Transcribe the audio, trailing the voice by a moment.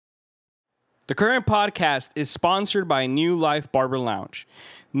The current podcast is sponsored by New Life Barber Lounge.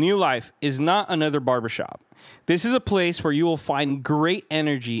 New Life is not another barbershop. This is a place where you will find great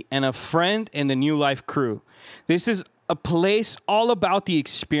energy and a friend in the New Life crew. This is a place all about the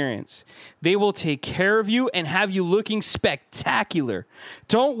experience. They will take care of you and have you looking spectacular.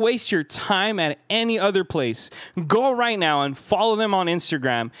 Don't waste your time at any other place. Go right now and follow them on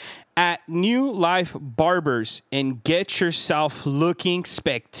Instagram at New Life Barbers and get yourself looking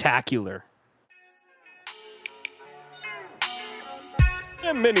spectacular.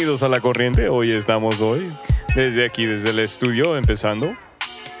 Bienvenidos a La Corriente. Hoy estamos desde aquí, desde el estudio, empezando.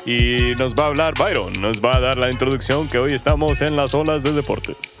 Y nos va a hablar Byron, nos va a dar la introducción que hoy estamos en las olas de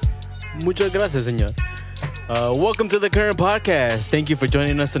deportes. Muchas gracias, señor. Welcome to the current podcast. Thank you for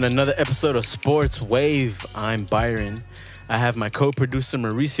joining us in another episode of Sports Wave. I'm Byron. I have my co-producer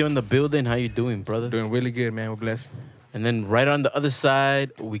Mauricio in the building. How you doing, brother? Doing really good, man. We're blessed. And then right on the other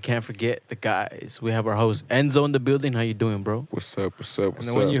side, we can't forget the guys. We have our host Enzo in the building. How you doing, bro? What's up? And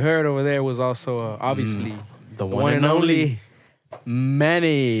the one you heard over there was also obviously the one and only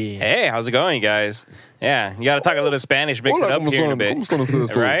Manny. Hey, how's it going, guys? Yeah, you got to talk a little Spanish, mix it up here in a bit.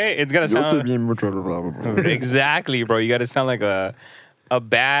 Right? It's going to sound... Exactly, bro. You got to sound like a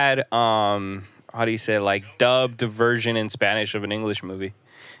bad, how do you say, like dubbed version in Spanish of an English movie.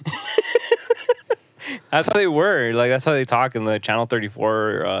 That's how they were. Like, that's how they talk in the Channel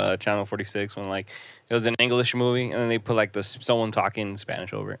 34, Channel 46 when, like, it was an English movie and then they put, like, someone talking in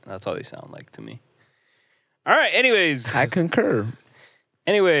Spanish over it. That's how they sound like to me. All right, anyways. I concur.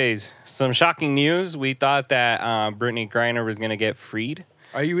 Anyways, some shocking news. We thought that Brittney Griner was going to get freed.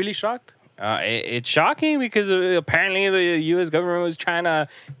 Are you really shocked? It's shocking because apparently the U.S. government was trying to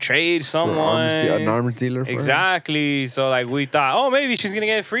trade someone. An arms dealer for exactly. Her? So, like, we thought, oh, maybe she's going to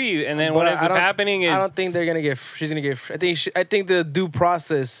get free. And then what ends up happening is... I don't think they're going to get... She's going to get... I think the due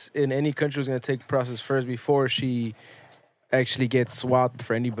process in any country is going to take process first before she actually gets swapped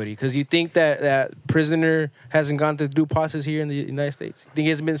for anybody. Because you think that prisoner hasn't gone through due process here in the United States? You think he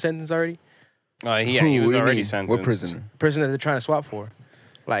hasn't been sentenced already? Yeah, he was already sentenced. What prisoner? Prisoner that they're trying to swap for.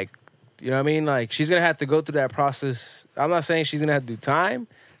 Like... You know what I mean? Like, she's going to have to go through that process. I'm not saying she's going to have to do time.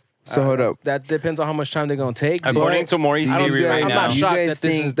 So hold up. That depends on how much time they're going to take. According to Maurice theory right I'm now. not shocked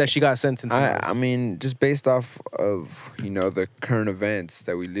that she got sentenced. I mean, just based off of, the current events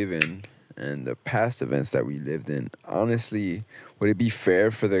that we live in and the past events that we lived in, honestly, would it be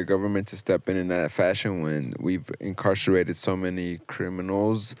fair for the government to step in that fashion when we've incarcerated so many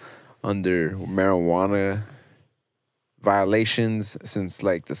criminals under marijuana violations since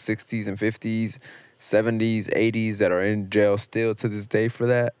like the 60s and 50s, 70s, 80s that are in jail still to this day for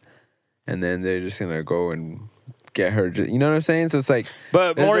that? And then they're just going to go and get her. You know what I'm saying? So it's like...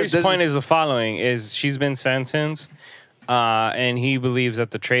 But Maury's point is the following, is she's been sentenced and he believes that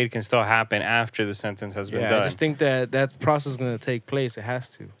the trade can still happen after the sentence has been done. I just think that process is going to take place. It has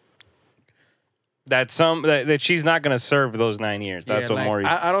to. That she's not going to serve those 9 years. That's what Maury's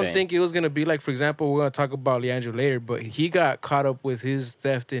saying. I don't think it was going to be like, for example, we're going to talk about Leandro later, but he got caught up with his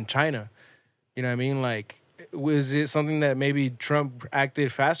theft in China. You know what I mean? Like, was it something that maybe Trump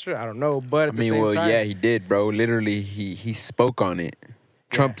acted faster? I don't know, but at the same time... yeah, he did, bro. Literally, he spoke on it.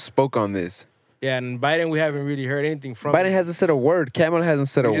 Trump spoke on this. Yeah, and Biden, we haven't really heard anything from Biden hasn't said a word. Kamala hasn't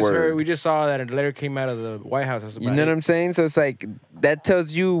said a word. We just saw that a letter came out of the White House. That's about you know what I'm saying? So it's like, that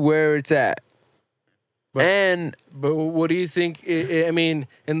tells you where it's at. But what do you think? I mean,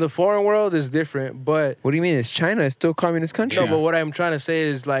 in the foreign world, it's different. But what do you mean? It's China. It's still a communist country. No, but what I'm trying to say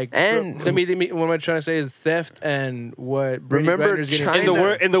is like, and what I'm trying to say is theft and what. Remember,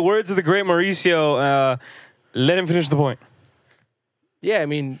 China. In the words of the great Mauricio, let him finish the point. Yeah, I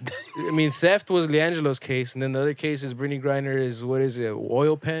mean, theft was Leangelo's case, and then the other case is Brittney Griner is what is it?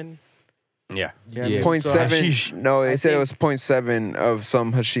 Oil pen. Yeah. 0.7. No, they said it was 0.7 of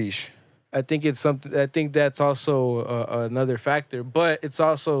some hashish. I think it's something. I think that's also another factor, but it's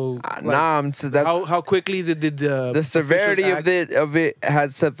also how quickly did the severity of it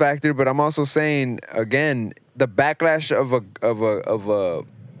has a factor. But I'm also saying again the backlash of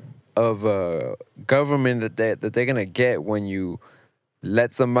a government that they're gonna get when you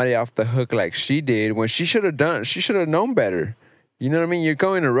let somebody off the hook like she did when she should have known better. You know what I mean? You're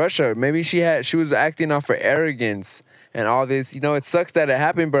going to Russia. Maybe she was acting off her arrogance. And all this, it sucks that it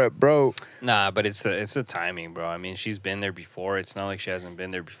happened, but bro. Nah, but it's the timing, bro. I mean, she's been there before. It's not like she hasn't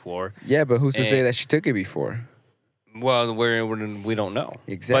been there before. Yeah, but who's to say that she took it before? Well, we don't know.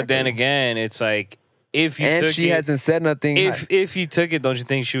 Exactly. But then again, it's like if you and took she it, hasn't said nothing. If you took it, don't you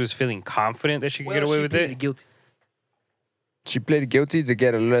think she was feeling confident that she could get away with it? Guilty. She pleaded guilty to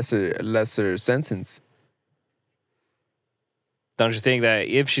get a lesser sentence. Don't you think that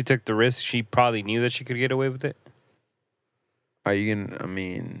if she took the risk, she probably knew that she could get away with it? Are you gonna? I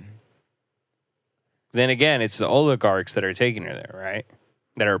mean, then again, it's the oligarchs that are taking her there, right?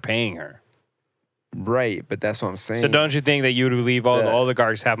 That are paying her. right? But that's what I'm saying. So don't you think that you would believe all the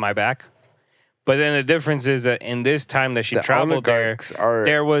oligarchs have my back? But then the difference is that in this time that she traveled there,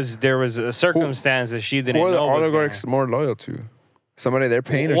 there was a circumstance that she didn't know. Who are the oligarchs more loyal to? Somebody they're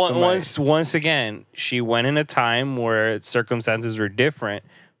paying, or somebody? Once again, she went in a time where circumstances were different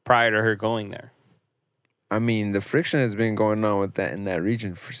prior to her going there. I mean, the friction has been going on with that in that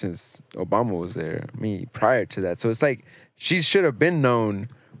region since Obama was there. I mean, prior to that, so it's like she should have been known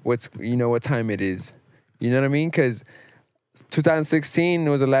what time it is. You know what I mean? Because 2016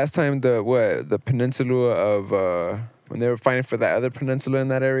 was the last time the peninsula of when they were fighting for that other peninsula in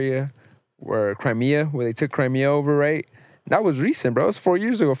that area, where they took Crimea over, right? That was recent, bro. It was 4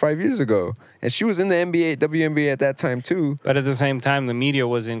 years ago, 5 years ago. And she was in the NBA, WNBA at that time, too. But at the same time, the media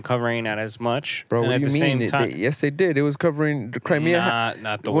wasn't covering that as much. Bro, and what at do you the mean? Same time, Yes, they did. It was covering the Crimea.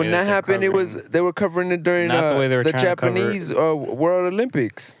 Not the way when that happened, they were covering it during not the way they were the trying to cover Japanese World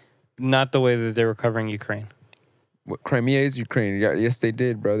Olympics. Not the way that they were covering Ukraine. What, Crimea is Ukraine. Yeah, yes, they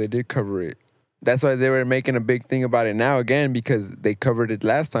did, bro. They did cover it. That's why they were making a big thing about it now again, because they covered it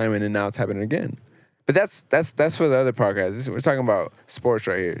last time and then now it's happening again. But that's for the other podcast. We're talking about sports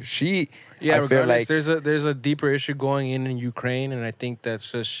right here. I feel like there's a deeper issue going in Ukraine, and I think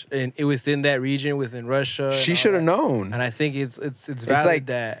that's just within that region, within Russia. She should have known. And I think it's valid like,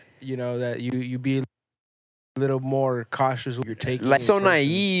 that that you be a little more cautious when you're taking. Like so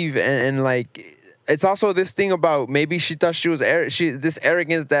naive and like it's also this thing about maybe she thought she was this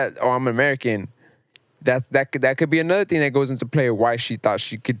arrogance that I'm American. That could be another thing that goes into play why she thought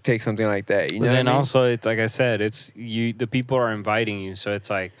she could take something like that. You know. But then what I mean? Also, it's like I said, it's you. The people are inviting you, so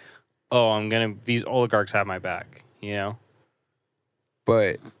it's like, oh, these oligarchs have my back. You know.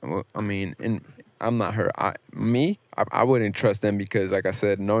 But I mean, and I'm not her. I wouldn't trust them because, like I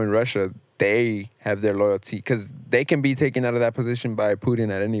said, knowing Russia, they have their loyalty because they can be taken out of that position by Putin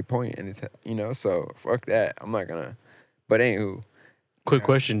at any point, and it's so fuck that. I'm not gonna. But anywho. Quick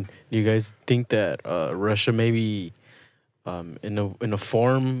question: do you guys think that Russia maybe, in a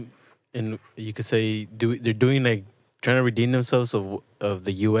form, you could say, they're doing like trying to redeem themselves of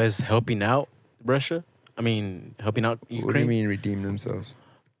the U.S. helping out Russia? I mean, helping out Ukraine. What do you mean redeem themselves?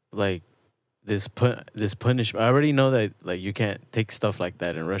 Like this punishment. I already know that like you can't take stuff like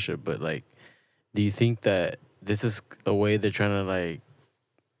that in Russia, but like, do you think that this is a way they're trying to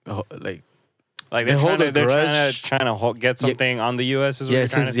like they're trying to get something on the U.S. is what you're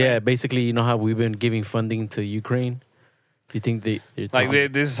trying to say? Yeah, basically, how we've been giving funding to Ukraine. Do you think this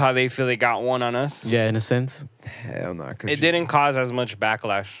is how they feel they got one on us? Yeah, in a sense. Hell no. It didn't cause as much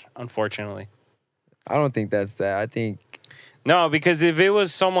backlash, unfortunately. I don't think that's that. I think no, because if it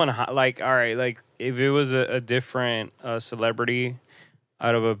was someone if it was a different celebrity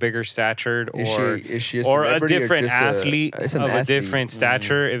out of a bigger stature, is she a or a celebrity different or just athlete of a different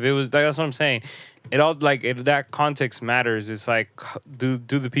stature. If it was that's what I'm saying. It all that context matters. It's like do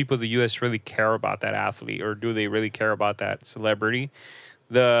the people of the U.S. really care about that athlete, or do they really care about that celebrity?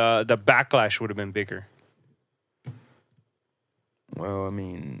 The backlash would have been bigger. Well, I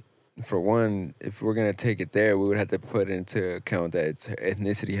mean, for one, if we're gonna take it there, we would have to put into account that its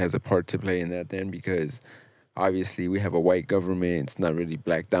ethnicity has a part to play in that. Then because. Obviously, we have a white government. It's not really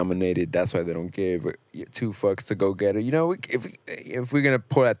black dominated. That's why they don't give two fucks to go get her. If we're gonna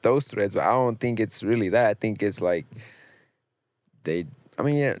pull at those threads, but I don't think it's really that. I think it's like they. I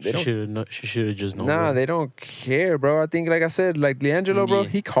mean, yeah, they she should have just known. Nah, they don't care, bro. I think, like I said, like Leangelo, bro,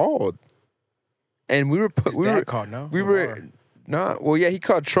 he called, and we were called now. We were not. Well, yeah, he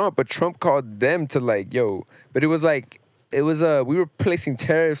called Trump, but Trump called them to like, yo. But it was like. We were placing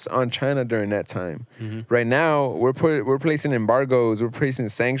tariffs on China during that time. Mm-hmm. Right now, we're placing embargoes. We're placing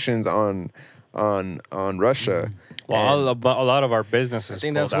sanctions on Russia. Well, a lot of our businesses. I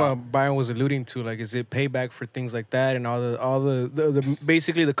think that's what Byron was alluding to. Like, is it payback for things like that and all the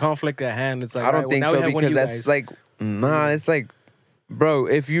basically the conflict at hand? It's like I don't think so because that's like It's like, bro,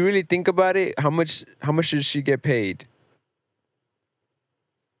 if you really think about it, how much does she get paid?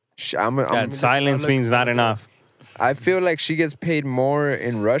 Silence means not enough. I feel like she gets paid more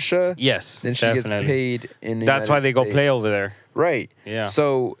in Russia. Yes, than she gets paid in the That's United why they States. Go play over there. Right. Yeah.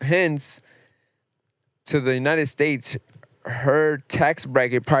 So hence, to the United States, her tax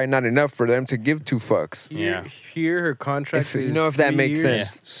bracket probably not enough for them to give two fucks. Here her contract is if that makes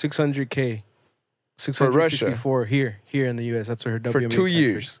sense. $600K. For Russia. Here in the US. That's what her WNBA for 2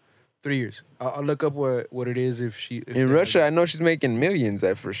 years. 3 years. I'll look up what it is if in Russia, I know she's making millions.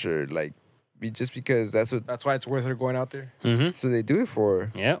 That for sure. Like just because that's why it's worth her going out there. that's what they do it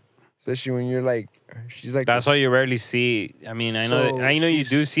for. Yep. Especially when you're like, she's like. That's why you rarely see. I mean, I know you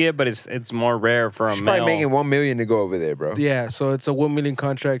do see it, but it's more rare for a she's male. probably making $1 million to go over there, bro. Yeah, so it's a $1 million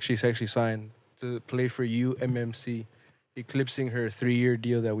contract she's actually signed to play for UMMC, eclipsing her 3-year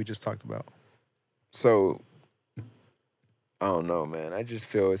deal that we just talked about. So, I don't know, man. I just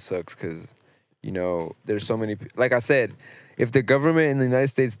feel it sucks because, there's so many. Like I said, if the government in the United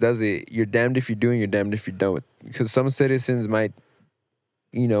States does it, you're damned if you do and you're damned if you don't. Because some citizens might,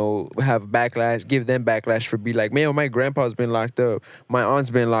 have backlash, give them backlash for be like, man, my grandpa's been locked up. My aunt's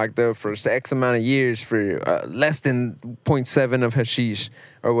been locked up for X amount of years for less than 0.7 of hashish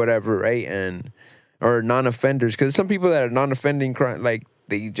or whatever, right? Or non-offenders. Because some people that are non-offending crime, like,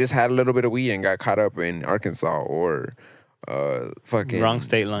 they just had a little bit of weed and got caught up in Arkansas or fucking wrong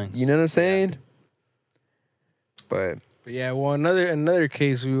state lines. You know what I'm saying? But yeah, well, another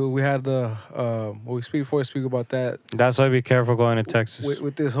case we had we speak about that. That's why be careful going to Texas.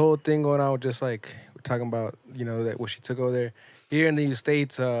 With this whole thing going on, just like we're talking about, that what she took over there. Here in the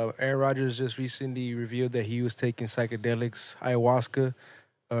States, Aaron Rodgers just recently revealed that he was taking psychedelics, ayahuasca,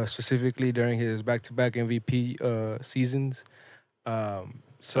 specifically during his back-to-back MVP seasons.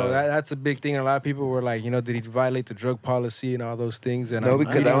 So that's a big thing. A lot of people were like, did he violate the drug policy and all those things? And no,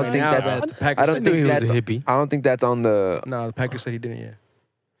 because I don't think that's on the. No, the Packers said he didn't.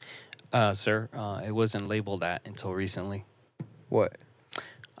 Yeah. Sir, it wasn't labeled that until recently. What?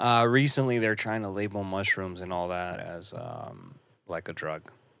 Recently, they're trying to label mushrooms and all that as like a drug.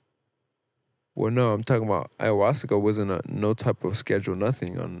 Well, no, I'm talking about ayahuasca wasn't no type of schedule,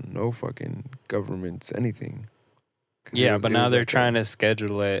 nothing on no fucking government's anything. Yeah, but now they're trying to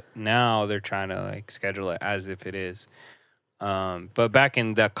schedule it. Now they're trying to schedule it as if it is. But back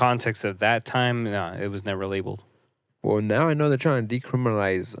in the context of that time, no, it was never labeled. Well, now I know they're trying to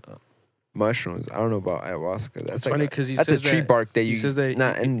decriminalize mushrooms. I don't know about ayahuasca. That's funny because that's a tree bark that you says that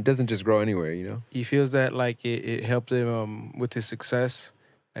and it doesn't just grow anywhere. He feels that it helped him with his success,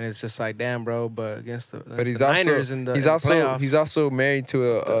 and it's just like, damn, bro. But against the Niners in the playoffs. He's also married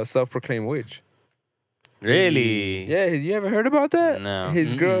to a self-proclaimed witch. Really? Yeah, you ever heard about that? No.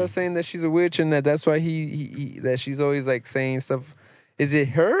 His girl saying that she's a witch and that's why he that she's always saying stuff. Is it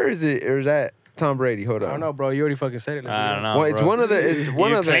her or is that Tom Brady? Hold on. I don't know, bro. You already fucking said it. I don't know. Well, it's bro. one of the. It's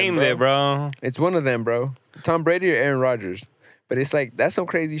one you of them. claimed it, bro. It's one of them, bro. Tom Brady or Aaron Rodgers. But it's that's some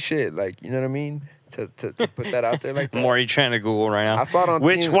crazy shit. You know what I mean? To put that out there like that. What are you trying to Google right now? I saw it on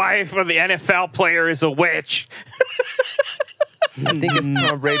Which team. wife of the NFL player is a witch? I think it's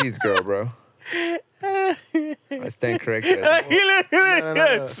Tom Brady's girl, bro. I stand corrected.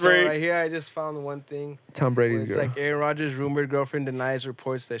 No. So right here, I just found one thing. Tom Brady's It's girl. Aaron Rodgers' rumored girlfriend denies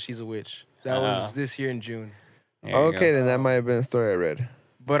reports that she's a witch. That was this year in June. Okay, then that might have been a story I read.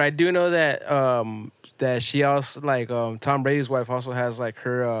 But I do know that that she also Tom Brady's wife also has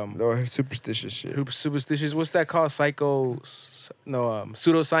her superstitious shit. her superstitious. What's that called?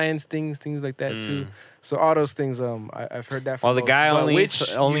 Pseudoscience things like that too. So all those things I've heard that from. Well, the guy only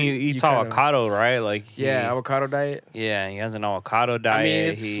eats kinda, avocado, right? avocado diet. Yeah, he has an avocado diet. I mean,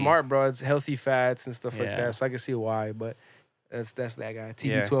 it's smart, bro. It's healthy fats and stuff like that. So I can see why, but that's that guy.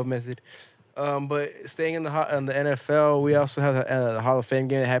 TB12 method. But staying in the NFL, we also have the Hall of Fame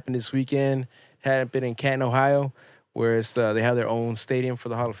game that happened this weekend. Had been in Canton, Ohio, where they have their own stadium for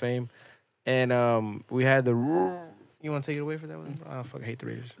the Hall of Fame, and we had the. You want to take it away for that one? I fucking hate the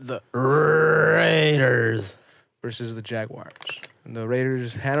Raiders. The Raiders versus the Jaguars, and the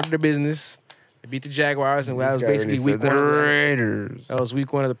Raiders handled their business. They beat the Jaguars, and that was basically week one. Raiders. That was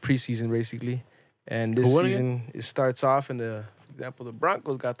week one of the preseason, basically, and this season it starts off in the. For example, the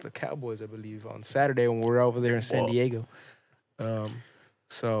Broncos got the Cowboys, I believe, on Saturday when we were over there in San Diego.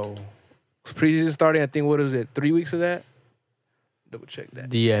 So preseason starting, I think, what was it, 3 weeks of that? Double check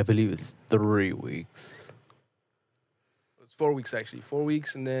that. Yeah, I believe it's 3 weeks. It's 4 weeks, actually. 4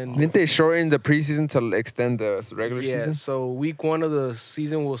 weeks, and then... Didn't they shorten the preseason to extend the regular season? So week one of the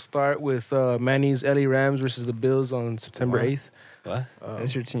season will start with Manny's LA Rams versus the Bills on September 8th. What?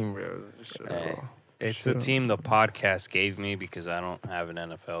 That's your team, bro. It's the team the podcast gave me because I don't have an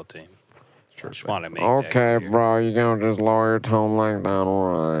NFL team. Just want to make okay, bro, you gonna just lower your tone like that,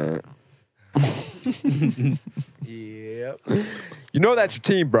 all right? Yep. You know that's your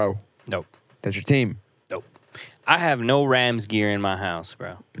team, bro. Nope. That's your team. Nope. I have no Rams gear in my house,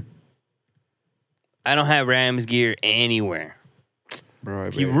 bro. I don't have Rams gear anywhere. Bro,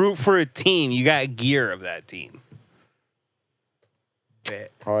 if you root for a team, you got gear of that team.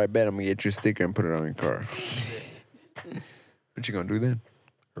 Bet. All right, bet I'm gonna get you a sticker and put it on your car. What you gonna do then?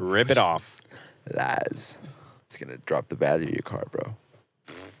 Rip it off. Lies. It's gonna drop the value of your car, bro.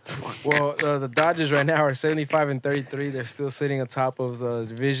 Well, the Dodgers right now are 75-33. They're still sitting atop of the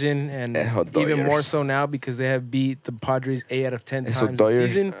division, and even more so now because they have beat the Padres 8 out of 10 times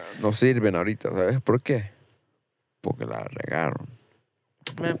this season. No sirven ahorita, ¿sabes por qué? Porque la regaron.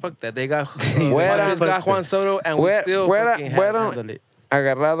 Man, fuck that. They got Padres got Juan Soto, and we still fucking handled it.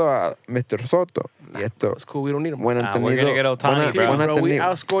 Agarrado a Mr. Soto. Y esto. It's cool. We don't need him. We're gonna get Ohtani, bro. We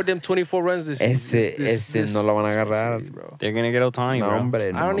outscored them 24 runs this season. Ese no lo van a agarrar. They're gonna get Ohtani, bro. Hombre,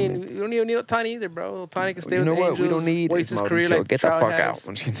 we don't even need Ohtani either, bro. Ohtani can stay with the Angels. We don't need waste his career like get the fuck out.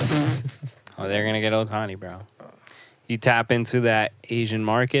 Oh, they're gonna get Ohtani, bro. You tap into that Asian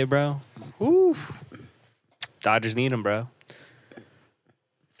market, bro. Woo. Dodgers need him, bro.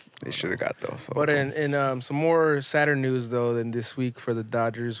 They should have got those. So. But in some more sadder news, though, than this week for the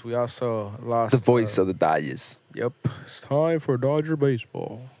Dodgers, we also lost... The voice of the Dodgers. Yep. It's time for Dodger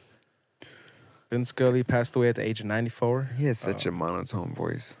baseball. Vin Scully passed away at the age of 94. He has such a monotone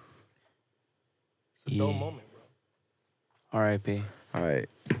voice. It's a dull moment, bro. R.I.P. All right.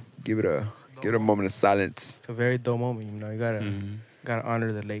 Give it a moment of silence. It's a very dull moment, you know. You gotta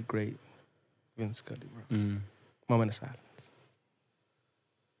honor the late, great Vin Scully, bro. Moment of silence.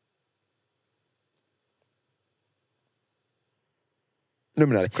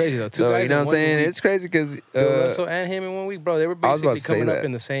 Illuminati. It's crazy though. So you know what I'm saying? It's crazy because Russell and him in 1 week, bro. They were basically coming up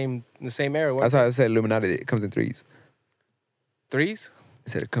in the same era. That's why I said Illuminati. It comes in threes. Threes? I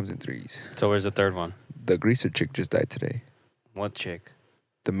said it comes in threes. So where's the third one? The greaser chick just died today. What chick?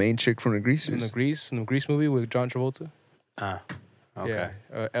 The main chick from the Greasers. In the Grease movie with John Travolta. Ah, okay.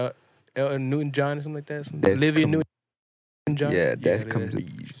 Yeah. Newton-John or something like that. Olivia Newton-John. Yeah, death comes. She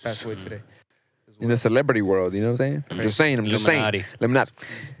passed away today. In the celebrity world, you know what I'm saying? I'm just saying. Illuminati.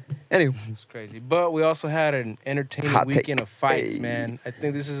 Anyway. It's crazy. But we also had an entertaining weekend of fights, man. I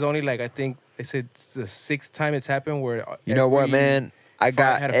think this is only they said it's the 6th time it's happened where... You know what, man? I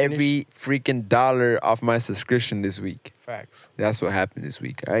got every freaking dollar off my subscription this week. Facts. That's what happened this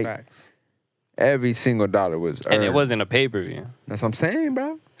week, right? Facts. Every single dollar was earned. And it wasn't a pay-per-view. That's what I'm saying,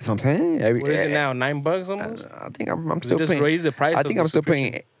 bro. That's what I'm saying. What is it now? $9 almost? I think I'm still paying. Just raise the price. I think I'm still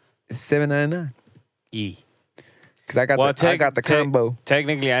paying $7.99. Because I got the combo.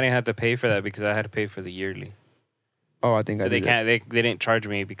 Technically, I didn't have to pay for that because I had to pay for the yearly. Oh, I think so I did. They didn't charge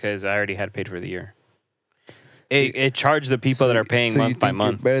me because I already had paid for the year. It charged the people that are paying month by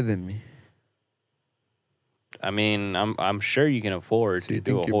month. You're better than me. I mean, I'm sure you can afford to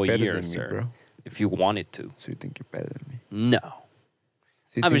do a whole year, sir, bro. If you wanted to. So you think you're better than me? No.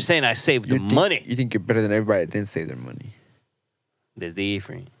 So I'm just saying I saved the money. You think you're better than everybody that didn't save their money? That's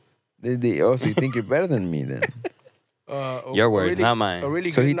different. So you think you're better than me then? Your words, not mine. A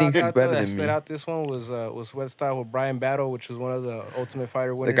really so good he thinks he's better than me. Out this one was Sweat Style with Brian Battle, which was one of the Ultimate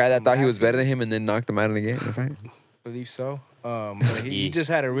Fighter winners. The guy that thought he was better than him and then knocked him out in the game. Right? I believe so. But he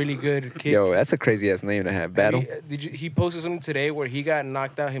just had a really good kick. Yo, that's a crazy ass name to have. Battle. He posted something today where he got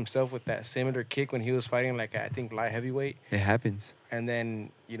knocked out himself with that similar kick when he was fighting I think light heavyweight. It happens. And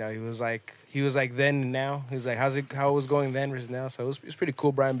then he was like then and now. He was like how it was going then versus now. So it was pretty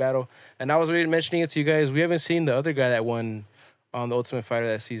cool, Brian Battle. And I was already mentioning it to you guys. We haven't seen the other guy that won on the Ultimate Fighter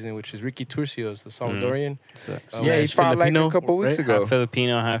that season, which is Ricky Turcios, the Salvadorian. He fought like a couple weeks ago. Half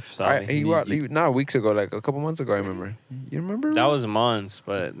Filipino, half Saudi. Not weeks ago, like a couple months ago, I remember. You remember? That was months,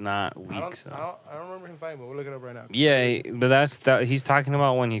 but not weeks. I don't remember him fighting, but we'll look it up right now. Yeah, but he's talking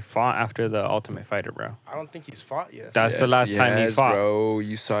about when he fought after the Ultimate Fighter, bro. I don't think he's fought yet. That's the last time he fought. Bro,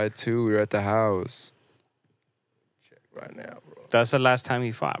 you saw it too. We were at the house. Check right now, bro. That's the last time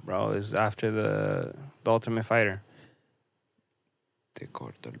he fought, bro. Is after the Ultimate Fighter.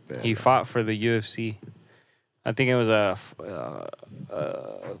 He fought for the UFC. I think it was a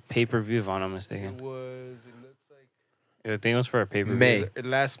pay-per-view, if I'm not mistaken. It looks like... I think it was for a pay-per-view. May.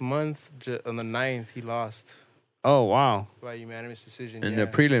 Last month, on the 9th, he lost. Oh, wow. By unanimous decision, In the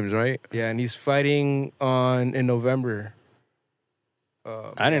prelims, right? Yeah, and he's fighting in November.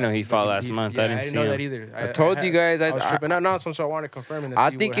 I didn't know he fought last month. I didn't see him. That either. I told you guys. I was tripping out now, so I wanted to confirm it. I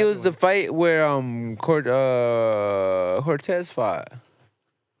think it was the fight where Cortez fought.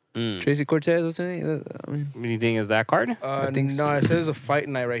 Tracy Cortez, what's her name? Do you think it's that card? I think no, it says a fight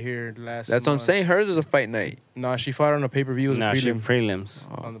night right here. That's what I'm saying. Hers was a fight night. No, she fought on a pay-per-view. No, she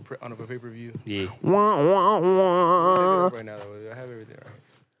prelims. On a pay-per-view. Yeah. Right now, though. I have everything right.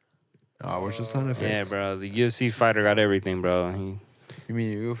 Oh, where's the sound effects? Yeah, bro. The UFC fighter got everything, bro. You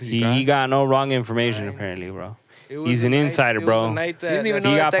mean he got no wrong information, apparently, bro. He's an insider, bro. You didn't even He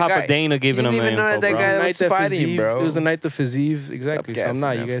know got that Papa guy- Dana giving him You didn't even know info, that bro. guy was fighting, bro. It was the night of Fazeev, exactly. So I'm gassing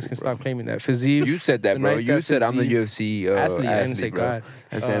not. that You guys fool, can bro. stop claiming that. Fazeev. You said that, the bro. night You that said I'm the Fazeev- UFC athlete. I didn't say bro. God.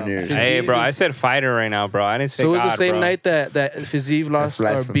 That's damn near. Fazeev Hey, bro, I is- said fighter right now, bro. I didn't say So it was God, the same bro. night that Fazeev lost or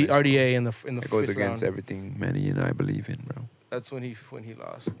blasphemous, beat bro. RDA in the It goes fifth against round. everything Manny and I believe in, bro. That's when he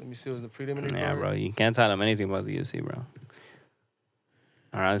lost. Let me see. It was the preliminary. Yeah, card. bro. You can't tell him anything about the UFC, bro.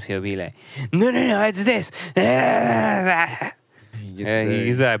 Or else he'll be like, no, it's this.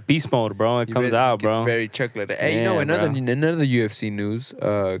 He's at beast mode, bro. It comes out, bro. It's very chocolate. Hey, you know Yeah, another bro. UFC news.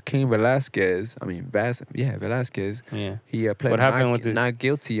 Cain Velasquez. Velasquez. Yeah. He pled What happened with the- not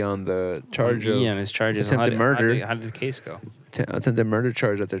guilty on the charge of Yeah, and his charges. attempted murder. How did the case go? Attempted murder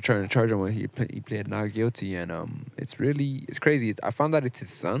charge that they're trying to charge him with. He pled not guilty, and it's crazy. I found out it's his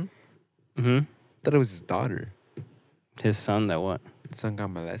son. Mm-hmm. Thought it was his daughter. His son, that what? His son got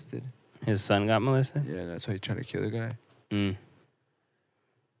molested. His son got molested? Yeah, that's why he tried to kill the guy. Mm.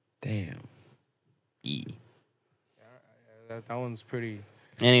 Damn. That one's pretty.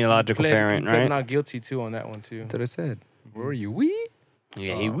 Any logical Pled- parent, pled right? Not guilty too on that one too. That's what I said. Where were you? We?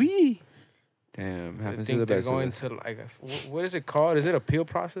 Yeah, Oh. we. Damn. I Happens to think the they're best of going us. to like what is it called? Is it appeal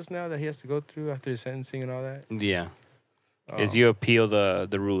process now that he has to go through after his sentencing and all that? Yeah. Is Um, you appeal the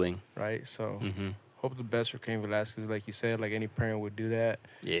ruling. right? So Mm-hmm. hope the best for Cain Velasquez, like you said, like any parent would do that.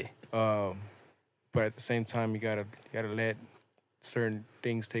 Yeah. But at the same time, you gotta let certain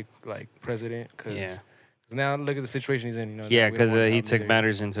things take like precedent because Yeah. now look at the situation he's in. You know. Yeah, we don't because want he him took either.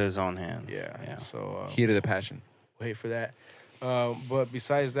 matters into his own hands. Yeah. So Heat of the passion. wait for that. But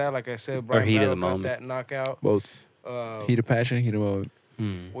besides that, like I said, Or Brian heat of Battle the got moment. that knockout. Both. Uh, Heat of passion, heat of moment.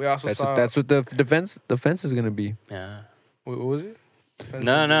 we also saw. That's what the defense is gonna be. Yeah. What was it?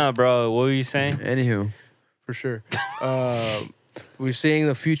 No, bro. What were you saying? Anywho. For sure. We're seeing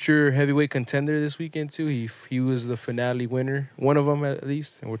the future heavyweight contender this weekend too. He was the finale winner, one of them at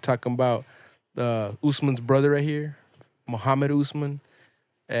least. And we're talking about Usman's brother right here, Mohammed Usman.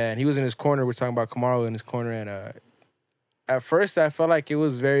 And he was in his corner. We're talking about Kamaru in his corner. And at first, I felt like it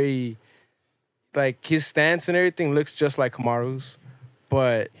was very, like his stance and everything looks just like Kamaru's,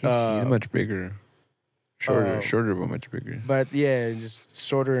 but He's much bigger. Shorter, but much bigger. But yeah, just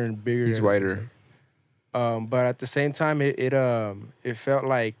shorter and bigger. He's whiter. But at the same time, it felt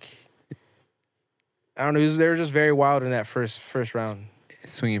like I don't know. They were just very wild in that first round.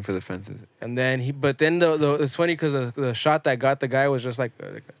 Swinging for the fences. And then it's funny because the shot that got the guy was just like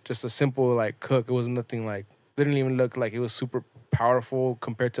just a simple like cook. It was nothing like didn't even look like it was super powerful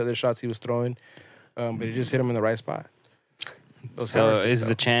compared to other shots he was throwing. But it just hit him in the right spot. So is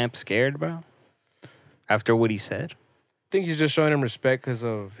the champ scared, bro? After what he said? I think he's just showing him respect because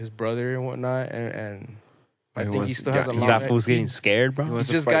of his brother and whatnot, and I think he still has a long. That fool's getting scared, bro. He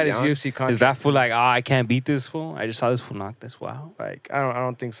just got his UFC contract. Is that fool like, I can't beat this fool? I just saw this fool knock this fool out. Like I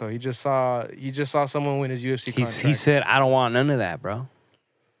don't think so. He just saw someone win his UFC contract. He said, I don't want none of that, bro.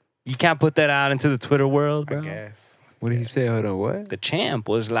 You can't put that out into the Twitter world, bro. I guess. What did he say? Hold on, what? The champ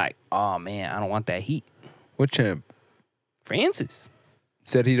was like, oh man, I don't want that heat. What champ? Francis.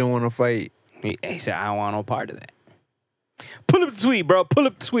 Said he don't want to fight. He said, I don't want no part of that. Pull up the tweet, bro. Pull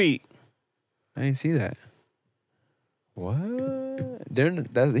up the tweet. I didn't see that. What?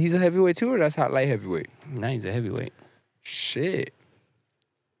 He's a heavyweight too, or that's hot light heavyweight? Nah, he's a heavyweight. Shit.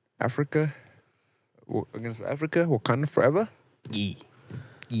 Africa? Against Africa? Wakanda forever?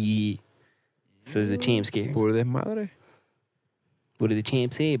 Yeah. Says the champ scared. Por de madre? What did the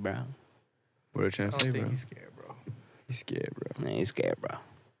champ say, bro? What did the I champ don't say, think bro? he's scared, bro. He's scared, bro. Nah, he's scared, bro.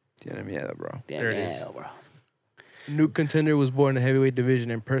 Tiene miedo, bro. Damn, There it is. bro. New contender was born in the heavyweight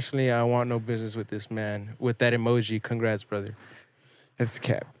division, and personally, I want no business with this man. With that emoji, congrats, brother. That's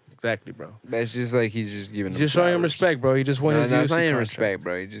cap. Exactly, bro. That's just like he's just giving He's him just showing him flowers. respect, bro. He just won No, his no, UFC it's not even contract. respect,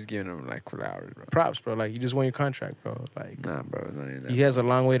 bro. He's just giving him like flowers, bro. Props, bro. Like you just won your contract, bro. Like Nah, bro. It's not even that. he has a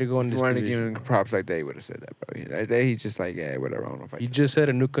long way to go in If this you wanted to give division. him props like that, he would have said that, bro. Like that, he's just like, yeah, whatever. I don't know if I He can. just said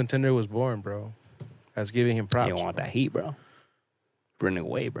a new contender was born, bro. That's giving him props. You don't want bro. that heat, bro. Running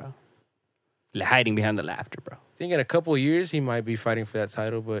away, bro. Hiding behind the laughter, bro. I think in a couple of years he might be fighting for that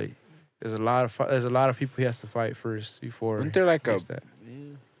title, but there's a lot of people he has to fight first before. Isn't there like he a gets that.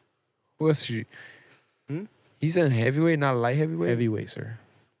 who else? Should Hmm? He's in heavyweight, not light heavyweight. Heavyweight, sir.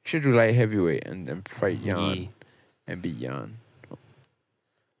 Should do light heavyweight and then fight Jan Yeah. and beat Jan.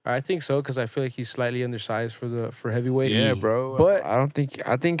 I think so because I feel like he's slightly undersized for heavyweight. Yeah, bro. But-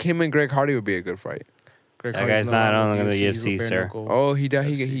 I think him and Greg Hardy would be a good fight. Greg That Hardy's guy's no not longer on with the he's UFC, with bare sir. knuckle. Oh, he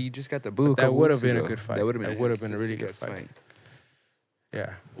UFC. just got the boo. That would have been a good fight. That would have been a really good fight.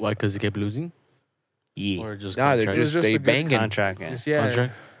 Yeah. Why? Because he kept losing? Yeah. Or just Nah, they're contract? just just they a good banging. Contract, yeah. Just, yeah.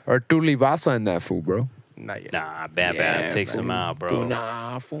 Contract? Or Tulivasa in that fool, bro. Not yet. Nah, Bam Bam takes him out, bro.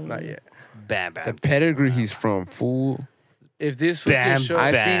 Nah, fool. Not yet. Bam Bam. The pedigree he's from, fool. If this fool Bam, can show,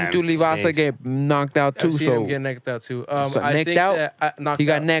 I Bam seen Tulivasa takes- get knocked out too. I've seen So him get necked out too. So I necked think out? that knocked he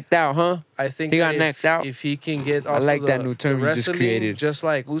got out. necked out, huh? I think he that got if, necked out. If he can get, I also like that the- new term the you just wrestling, created. just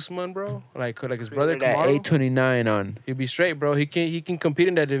like Usman, bro, like his brother That Kamaru, 829 on he'll be straight, bro. He can compete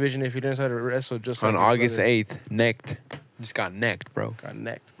in that division if he learns how to wrestle. Just like on his August brother. 8th. Necked. Just got necked, bro. Got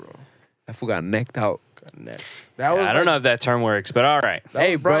necked, bro. That fool got necked out. Got necked. That was. I don't know if that term works, but all right. That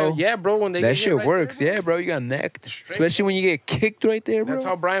Hey, was Brian, bro. Yeah, bro. When they That get hit shit right works. there, bro. Yeah, bro. You got necked. Straight, Especially when you get kicked right there, bro. That's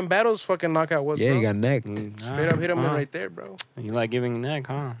how Brian Battle's fucking knockout was. Yeah, bro. you got necked. Straight up hit him in right there, bro. You like giving neck,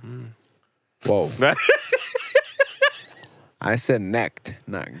 huh? Whoa. I said necked,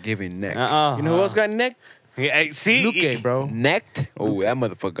 not giving neck. You know who else got necked? Yeah, see, Luque, bro. Necked? Oh, that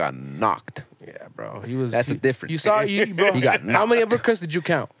motherfucker got knocked. Yeah, bro. He was. That's a difference. You saw, bro. He got How many knocked. uppercuts did you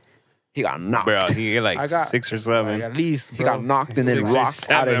count? He got knocked. bro, he get like I got 6 or Like, 7. at least, He bro. got knocked and then 6 or rocked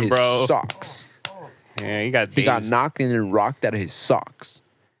out of 7, his bro. socks. Yeah, he got. He got dazed. knocked and then rocked out of his socks.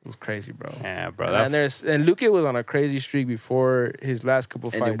 It was crazy, bro. Yeah, bro. And Luque was on a crazy streak before his last couple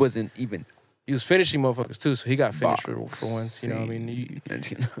And fights. it wasn't even. He was finishing motherfuckers too, so he got finished for once. You know what I mean?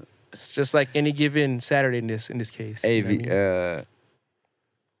 It's just like any given Saturday in this case. Hey, you know what I mean?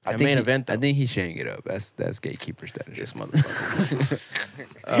 I That think main he- event, I though. think he's sharing it up. That's gatekeeper status. This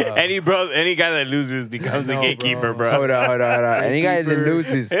motherfucker. any guy that loses becomes a know, gatekeeper, bro. bro. Hold on. Any guy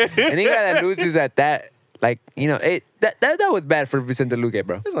that loses at that, like, you know, that was bad for Vicente Luque,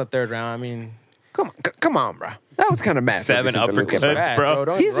 bro. This is the third round. I mean, Come on, bro. That was kind of bad. 7 for Vicente Luque, uppercuts, bad, bro. bro.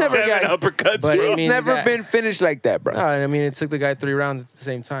 Don't He's get me never wrong. Seven uppercuts, But bro. I He's mean, never that- been finished like that, bro. No, I mean, it took the guy 3 rounds at the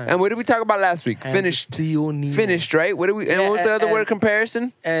same time. And what did we talk about last week? Hands Finished. still knee. Finished, right? What did we? And Yeah, what was the other and- word?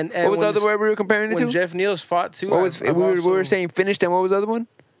 Comparison. And What was the when other this- word we were comparing it When to? Jeff Niels fought too. What was I've we were also- saying finished, and what was the other one?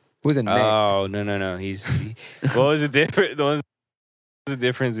 Was it neck? Oh no! What was the difference? What was the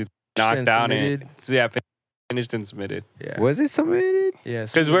difference? He knocked and down and submitted. so yeah, finished and submitted. Yeah. Was it submitted?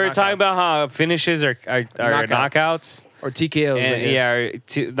 Yes. Because we were talking knockouts. about how finishes are knockouts. or TKOs. I And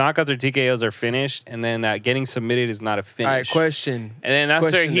guess. yeah, knockouts or TKOs are finished, and then getting submitted is not a finish. All right. Question. And then that's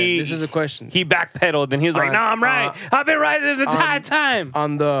where Question then. he This is a question. he backpedaled and he was like, On- "No, I'm right. I've been right this entire time."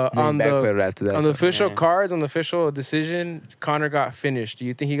 on the Backpedal after that. on the official Yeah. cards, on the official decision, Connor got finished. Do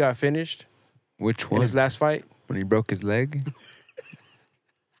you think he got finished Which in one? his last fight? When he broke his leg?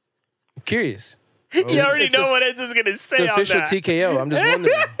 I'm curious. You already it's know a- what Eds is gonna say It's on official that. TKO. I'm just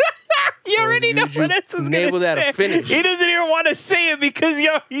wondering. You already you- know you what Eds is gonna enable that say. a finish. He doesn't even want to say it because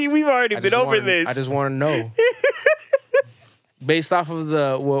we've already been over this. I just want to know. Based off of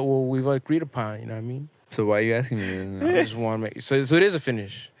what we've agreed upon, you know what I mean? So why are you asking me? I just want to make so it is a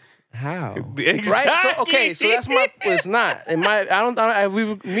finish. How? Exactly. Right? So okay, so that's my it's not. Me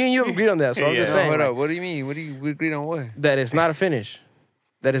and you have agreed on that. So I'm just Yeah. saying Hold like, up. What do you mean? We agreed on what? that it's not a finish.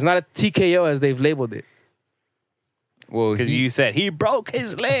 That it's not a TKO as they've labeled it. Well, Because you said he broke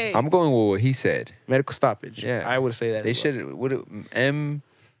his leg. I'm going with what he said. Medical stoppage. Yeah. I would say that. They as well. should would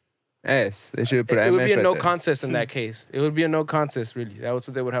MS. They should have put It MS would be a right no there. contest in that case. It would be a no contest, really. That was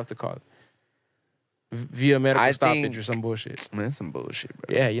what they would have to call it. Via medical I stoppage think- or some bullshit. Man, that's some bullshit,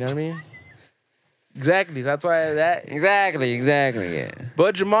 bro. Yeah, you know what I mean? Exactly. That's why that. Exactly. Yeah.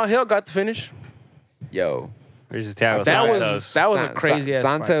 But Jamal Hill got the finish. Yo, Where's the Thiago That Santos? was a crazy ass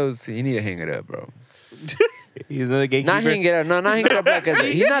fight. Santos. He need to hang it up, bro. He's another gatekeeper. Not hang it up. No, not hang it up like a,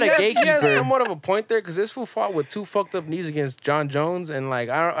 he's not a He has gatekeeper. somewhat of a point there because this fool fought with 2 fucked up knees against John Jones, and like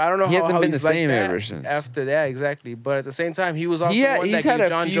I don't know He how hasn't been he's the like same that ever since. after that exactly. But at the same time, he was also Yeah, one he's that had gave a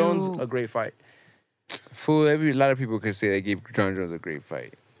John few- Jones a great fight. Fool, a lot of people could say they gave John Jones a great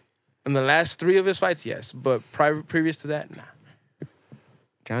fight. In the last 3 of his fights, yes, but previous to that, nah.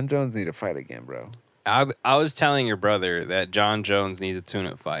 John Jones need to fight again, bro. I was telling your brother that John Jones needs a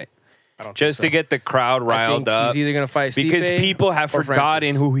tune-up fight. I don't Just to think so. get the crowd I riled think up. he's either gonna fight Because Stipe people have or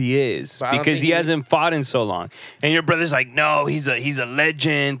forgotten Francis. who he is. But I don't Because think he he- hasn't fought in so long. And your brother's like, no, he's a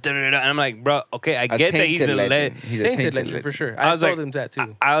legend. Da, da, da. And I'm like, bro, okay, I get that he's a legend. He's a Tainted legend for sure. I was told like- him that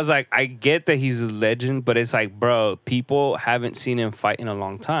too. I was like, I get that he's a legend, but it's like, bro, people haven't seen him fight in a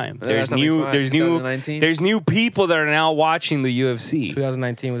long time. The last time he fought, 2019? There's new people that are now watching the UFC.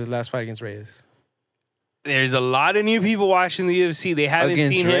 2019 was his last fight against Reyes. There's a lot of new people watching the UFC. They haven't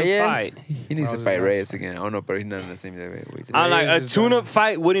Against seen Reyes? him fight. He needs That to was fight his Reyes again. I don't know, but he's not in the same weight. I'm like, a Reyes is tune-up done.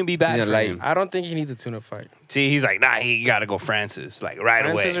 fight wouldn't be bad Yeah, for like- him. I don't think he needs a tune-up fight. See, he's like, nah, he gotta go Francis, like right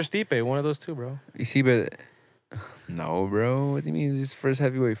Francis away. or Stipe, one of those two, bro. You see, but no, bro. What do you mean? It's his first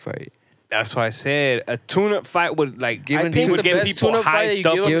heavyweight fight. That's why I said a tune-up fight would like I think would the get best people tune-up fight that hyped you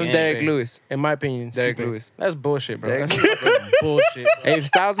up. give Give is him Derek Lewis. In my opinion, Derek Stipe. Lewis. That's bullshit, bro. Derek That's fucking bullshit. Bro. Hey,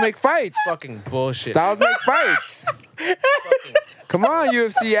 Styles make fights. Fucking bullshit. Styles make fights. Come on,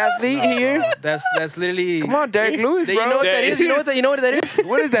 UFC athlete here. That's literally. Come on, Derek Lewis, bro. You know what that is? You know what that is?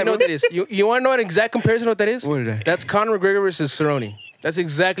 What is that? You know what that is? You want to know an exact comparison of what that is? What is that? That's Conor McGregor versus Cerrone. That's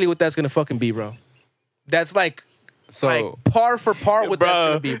exactly what that's gonna fucking be, bro. That's like par for par what that's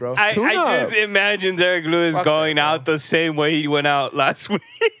gonna be, bro. I just imagine Derek Lewis going out the same way he went out last week.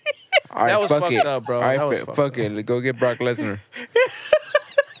 All right, that was fuck fucked it. up, bro. All right, That was fuck it. Go get Brock Lesnar.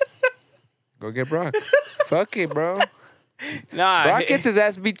 Go get Brock. Fuck it, bro. Nah, Brock gets his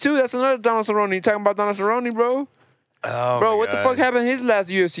ass beat too. That's another Donald Cerrone. You talking about Donald Cerrone, bro? Oh Bro, my what the God. fuck happened in his last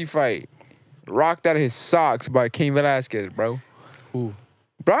UFC fight? Rocked out of his socks by Cain Velasquez, bro. Who?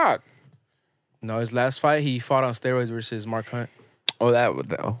 Brock. No, his last fight he fought on steroids versus Mark Hunt. Oh, that was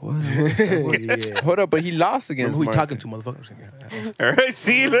what? Yeah. Hold up, but he lost against Who you Mark. talking to, motherfucker? All right,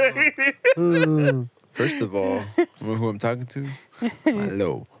 see, look. First of all, remember who I'm talking to? My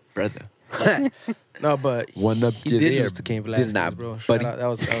little brother. No, but One up he did lose to Cain Velasquez, not, bro. Shout buddy. out. That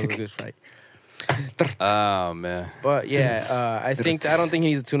was a good fight. Oh man. But yeah, I don't think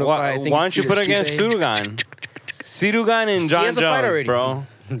he needs a tune-up fight. I Why, think why it's don't you put either against Stipe- Sudogan? Sudogan and John has a fight Jones, already. bro.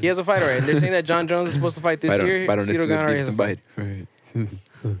 He has a fight already. They're saying that John Jones is supposed to fight this year. Cirogan already has a fight.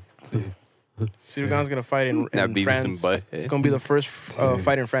 Cirogan's gonna fight in That Beavis France. and Butt. It's gonna be the first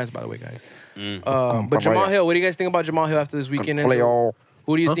fight in France, by the way, guys. Mm. But Jamal Hill, what do you guys think about Jamal Hill after this weekend? Who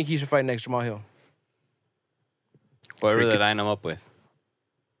Who do you think he should fight next, Jamal Hill? Whatever they line him up with.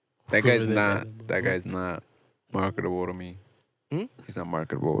 That guy's not marketable to me. He's not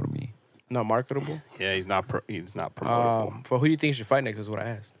marketable to me. Not marketable. Yeah, he's not promotable. But who do you think should fight next? Is what I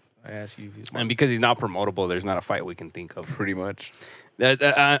asked. I asked you. And because he's not promotable, there's not a fight we can think of. Pretty much.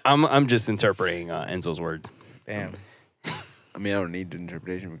 I'm just interpreting Enzo's words. Damn. I mean, I don't need the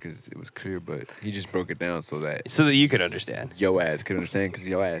interpretation because it was clear, but he just broke it down so that you could understand. yo ass could understand because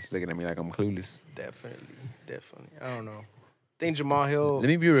yo ass looking at me like I'm clueless. Definitely. I don't know. I think Jamal Hill. Let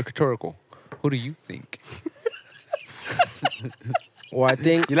me be rhetorical. Who do you think? Well, I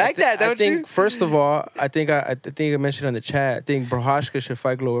think You like that, don't I think you? first of all, I think I mentioned in the chat. I think Prochazka should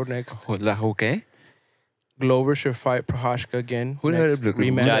fight Glover next. Okay. Glover should fight Prochazka again. Who the hell next is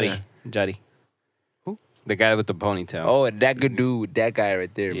looking- rematch. Jody. Who? The guy with the ponytail. Oh, that good dude, that guy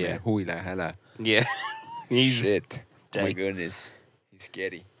right there, Yeah. man. Who he like? Hala. Yeah. He's Shit. Oh my Johnny. goodness. He's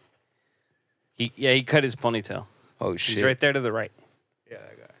scary. he cut his ponytail. Oh shit. He's right there to the right. Yeah,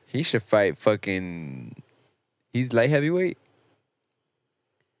 that guy. He should fight fucking. He's light heavyweight.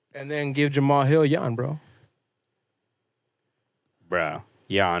 And then give Jamal Hill Jan, bro. Bro.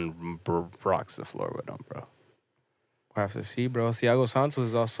 Jan rocks the floor with him, bro. We'll have to see, bro. Thiago Santos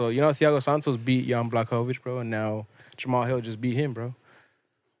is also, Thiago Santos beat Jan Blachowicz, bro, and now Jamal Hill just beat him, bro.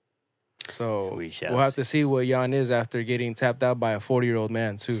 So We shall we'll have see. to see what Jan is after getting tapped out by a 40-year-old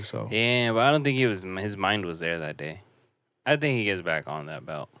man too. So Yeah, but I don't think his mind was there that day. I think he gets back on that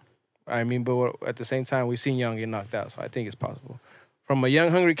belt. I mean, but at the same time, we've seen Young get knocked out, so I think it's possible. From a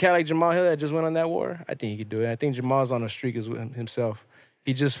young, hungry cat like Jamal Hill that just went on that war, I think he could do it. I think Jamal's on a streak as himself.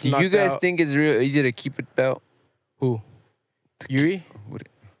 He just Do knocked you guys out- think it's real easy to keep it belt? Who? Yuri?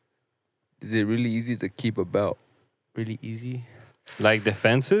 Is it really easy to keep a belt? Really easy. Like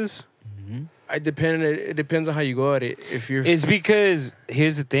defenses? It depends on how you go at it. If you're It's because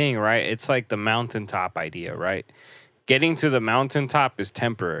here's the thing, right? It's like the mountaintop idea, right? Getting to the mountaintop is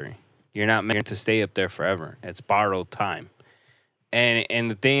temporary. You're not meant to stay up there forever. It's borrowed time.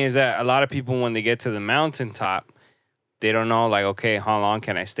 And the thing is that a lot of people, when they get to the mountaintop, they don't know, like, okay, how long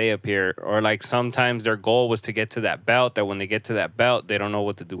can I stay up here? Or like sometimes their goal was to get to that belt, that when they get to that belt, they don't know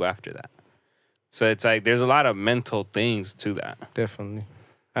what to do after that. So it's like there's a lot of mental things to that. Definitely.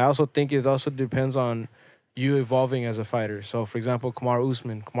 I also think it also depends on you evolving as a fighter. So, for example, Kamaru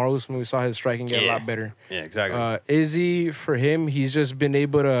Usman, we saw his striking get a lot better. Yeah, exactly. Izzy, for him, he's just been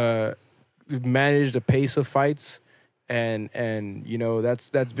able to manage the pace of fights, and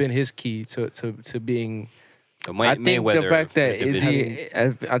that's been his key to being. I think the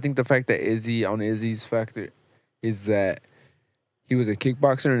fact that Izzy, on Izzy's factor, is that he was a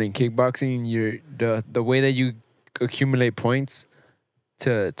kickboxer, and in kickboxing, the way that you accumulate points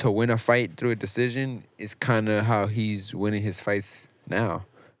to win a fight through a decision is kind of how he's winning his fights now.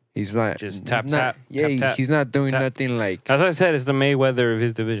 He's not Just he's tap, not- tap, Yeah, tap, tap, he's not doing tap. nothing like. As I said, it's the Mayweather of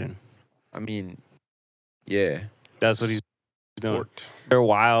his division. I mean, yeah. That's what he's doing. They're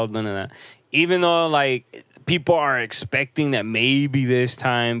wild, none of that. Even though, like, people are expecting that maybe this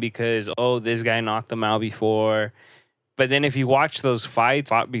time because, this guy knocked him out before. But then if you watch those fights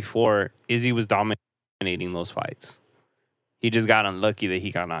fought before, Izzy was dominating those fights. He just got unlucky that he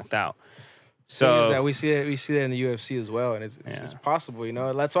got knocked out. So that we see that in the UFC as well, and it's possible, you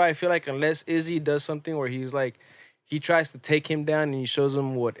know. That's why I feel like unless Izzy does something where he's like, he tries to take him down and he shows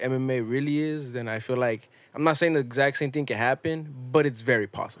him what MMA really is, then I feel like, I'm not saying the exact same thing can happen, but it's very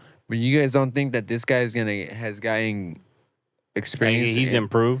possible. But you guys don't think that this guy has gotten experience? He's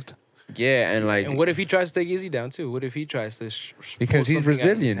improved. Yeah, and like, and what if he tries to take Izzy down too? What if he tries to because he's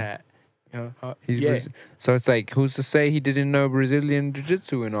Brazilian. So it's like, who's to say he didn't know Brazilian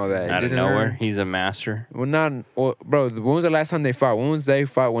jiu-jitsu and all that? Out of nowhere, he's a master. Bro, when was the last time they fought? When was they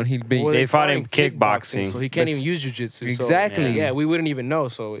fought? When he beat? They fought in kickboxing. So he can't even use jiu-jitsu. Exactly. So, yeah, we wouldn't even know.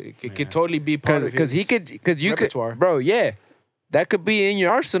 So it could totally be part of his repertoire. Bro, yeah. That could be in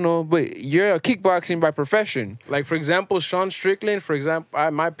your arsenal, but you're a kickboxing by profession. Like, for example, Sean Strickland, in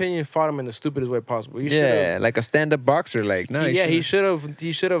my opinion, fought him in the stupidest way possible. Like a stand-up boxer. Like, no, he should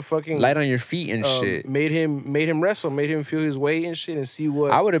have fucking light on your feet and shit. Made him wrestle, made him feel his weight and shit, and see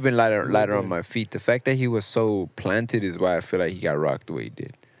what. I would have been lighter on my feet. The fact that he was so planted is why I feel like he got rocked the way he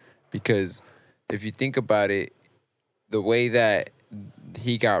did. Because if you think about it, the way that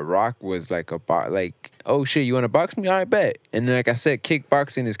he got rocked was like oh shit, you want to box me? All right, bet. And then, like I said,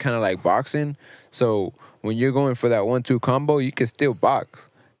 kickboxing is kind of like boxing. So when you're going for that 1-2 combo, you can still box.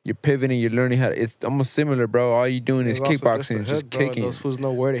 You're pivoting, you're learning how to. It's almost similar, bro. All you're doing is kickboxing, just kicking. Those fools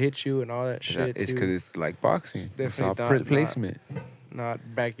know where to hit you and all that shit. It's because it's like boxing. It's all placement. Not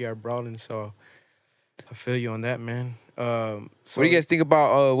backyard brawling. So I feel you on that, man. What do you guys think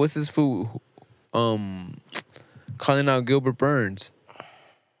about what's this food? Calling out Gilbert Burns.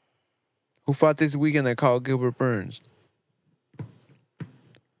 Who fought this weekend that called Gilbert Burns?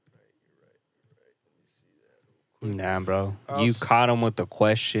 Nah, bro. You caught him with a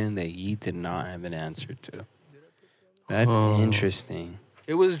question that you did not have an answer to. That's interesting.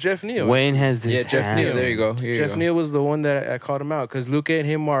 It was Jeff Neal. When has this Yeah, Jeff Neal. There you go. Jeff Neal was the one that I called him out because Luke and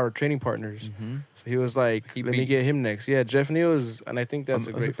him are training partners. Mm-hmm. So he was like, let me get him next. Yeah, Jeff Neal is, and I think that's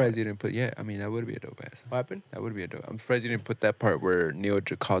a great I'm surprised you didn't put, that would be a dope ass. What happened? That would be a dope. I'm surprised you didn't put that part where Neal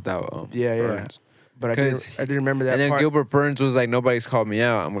called out Burns. Yeah. But I didn't remember that part. And then Gilbert Burns was like, nobody's called me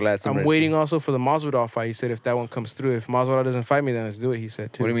out. I'm glad somebody. I'm waiting also for the Masvidal fight. He said if that one comes through, if Masvidal doesn't fight me, then let's do it, he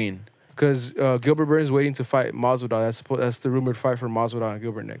said too. What do you mean? Because Gilbert Burns is waiting to fight Masvidal. That's the rumored fight for Masvidal and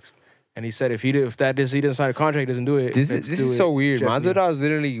Gilbert next. And he said he doesn't sign a contract, he doesn't do it. This is so weird. Masvidal is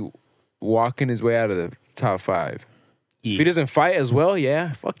literally walking his way out of the top 5. If he doesn't fight as well,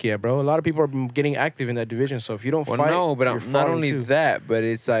 yeah, fuck yeah, bro. A lot of people are getting active in that division. So if you don't fight, no, but you're not only too. that, but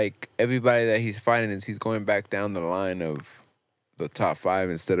it's like everybody that he's fighting he's going back down the line of the top 5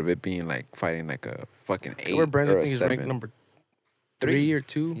 instead of it being like fighting like a fucking 8 Gilbert Burns, or I a think he's 7. ranked number 3 or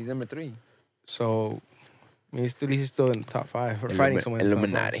 2. He's number 3. So I mean, he's still in the top 5 or fighting someone in the top 5.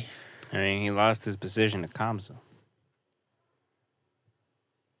 Illuminati. I mean, he lost his position to Kamsa.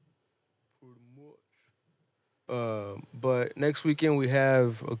 But next weekend we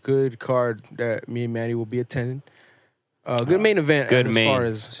have a good card that me and Manny will be attending. Good main event far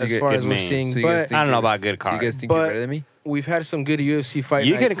as we're seeing. So but I don't know about good card. So you guys think you're better than me? We've had some good UFC fight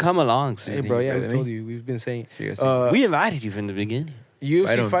You're nights. gonna come along soon. Hey, bro, yeah, we told you. We've been saying. We invited you from the beginning.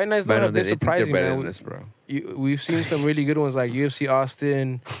 UFC fight nights though have been surprising, man. This, bro. We've seen some really good ones like UFC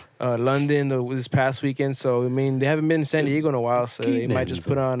Austin, London this past weekend. So I mean, they haven't been in San Diego in a while, so they might just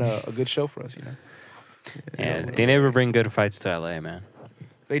put on a good show for us, you know. Yeah, they never bring good fights to LA, man.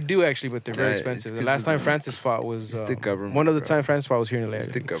 They do actually, but they're very expensive. The last time Francis fought was the government. One of the time Francis fought was here in LA. It's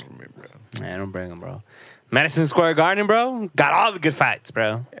the government, bro. Man, don't bring them, bro. Madison Square Garden, bro, got all the good fights,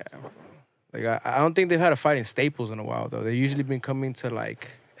 bro. Yeah. Like I don't think they've had a fight in Staples in a while though. They've usually been coming to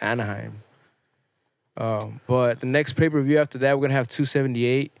like Anaheim. But the next pay-per-view after that, we're gonna have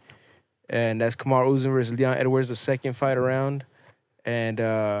 278, and that's Kamaru Usman versus Leon Edwards, the second fight around. And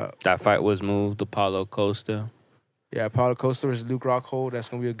that fight was moved to Paulo Costa. Yeah, Paulo Costa versus Luke Rockhold. That's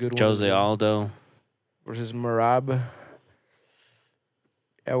gonna be a good one. Jose Aldo versus Merab.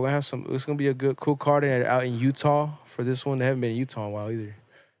 Yeah, we're gonna have some. It's gonna be a cool card out in Utah for this one. They haven't been in Utah in a while either.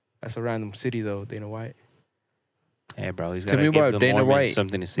 That's a random city though, Dana White. Hey, bro, he's got to give the Dana White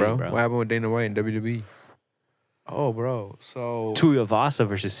something to see, bro. What happened with Dana White in WWE? Oh, bro. So Tuivasa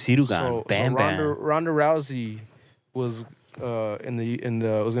versus Cirugan. Bam. Ronda Rousey was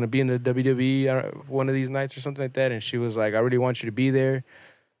was gonna be in the WWE one of these nights or something like that, and she was like, "I really want you to be there."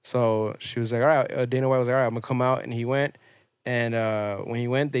 So she was like, "All right." Dana White was like, "All right, I'm gonna come out," and he went. And when he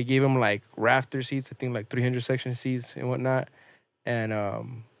went, they gave him like rafter seats, I think like 300 section seats and whatnot.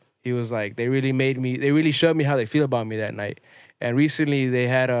 And he was like, they really showed me how they feel about me that night. And recently they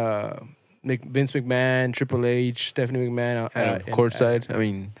had Vince McMahon, Triple H, Stephanie McMahon courtside. I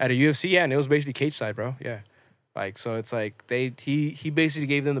mean, at a UFC, yeah, and it was basically cage side, bro. Yeah, like so, it's like he basically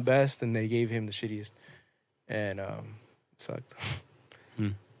gave them the best, and they gave him the shittiest, and it sucked.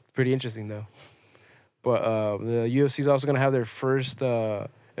 Pretty interesting though. But the UFC is also gonna have their first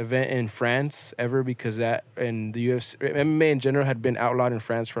event in France ever, because that and the UFC MMA in general had been outlawed in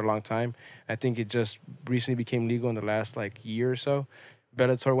France for a long time. I think it just recently became legal in the last like year or so.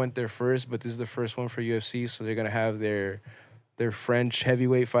 Bellator went there first, but this is the first one for UFC, so they're gonna have their French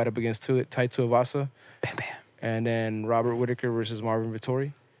heavyweight fight up against Tai Tuivasa. Bam, bam. And then Robert Whittaker versus Marvin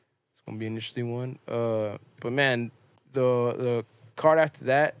Vettori. It's gonna be an interesting one. But man, the card after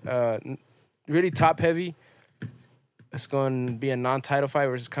that, really top heavy. It's going to be a non-title fight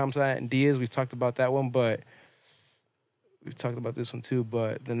versus Khamzat and Diaz. We've talked about that one, but we've talked about this one too.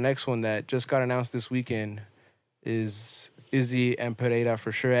 But the next one that just got announced this weekend is Izzy and Pereira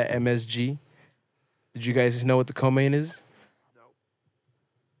for sure at MSG. Did you guys know what the co-main is? No.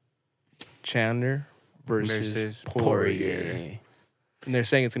 Chandler versus Poirier. And they're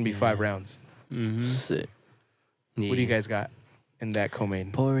saying it's going to be 5 rounds. Mm-hmm. Sick. Yeah. What do you guys got in that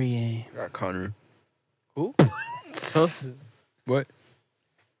co-main? Poirier. Got Connor. Who? Huh? What?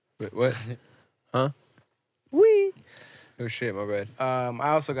 Wait, what? Huh? Wee. Oh shit, my bad. I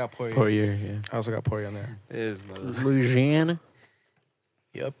also got Poirier. Poirier, yeah. I also got Poirier on there. Louisiana.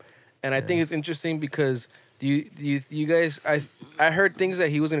 Yep. And I think it's interesting because do you guys I heard things that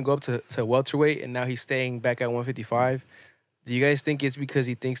he was gonna go up to welterweight and now he's staying back at 155. Do you guys think it's because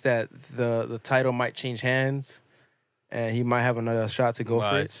he thinks that the title might change hands and he might have another shot to go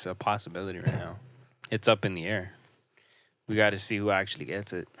for it? It's a possibility right now. It's up in the air. We got to see who actually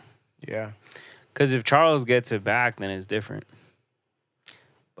gets it. Yeah. Because if Charles gets it back, then it's different.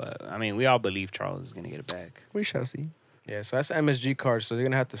 But, I mean, we all believe Charles is going to get it back. We shall see. Yeah, so that's the MSG card, so they're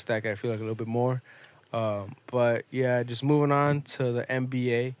going to have to stack it, I feel like, a little bit more. But, yeah, just moving on to the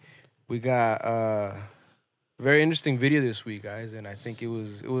NBA. We got a very interesting video this week, guys, and I think it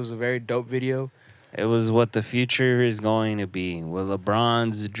was a very dope video. It was what the future is going to be. What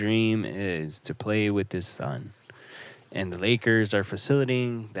LeBron's dream is to play with his son. And the Lakers are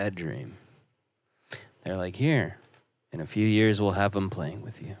facilitating that dream. They're like, here, in a few years, we'll have him playing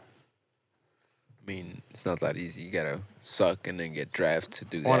with you. I mean, it's not that easy. You gotta suck and then get drafted to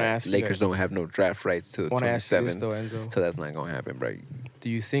do Wanna that. ask you Lakers that. don't have no draft rights till the Want to ask you this, 27th, though, Enzo. so that's not gonna happen, bro. Do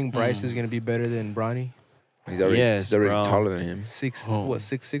you think Bryce is going to be better than Bronny? He's already, Yes, he's already bro. taller than him.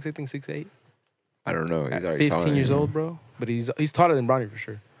 6'6", I think 6'8"? I don't know. He's At already 15 years taller old, bro. But he's taller than Bronny for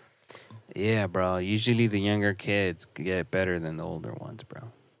sure. Yeah, bro. Usually the younger kids get better than the older ones, bro.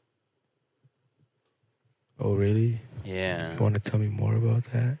 Oh, really? Yeah. You want to tell me more about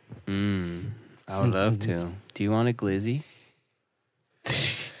that? I would love to. Do you want a glizzy?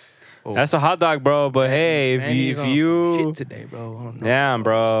 Oh. That's a hot dog, bro. But hey, Man, he's if on some you, shit today, bro. I don't know. yeah,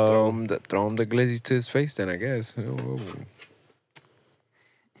 bro. Throw him the glizzy to his face, then I guess. Oh.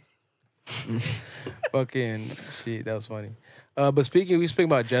 Fucking shit, that was funny. But we speaking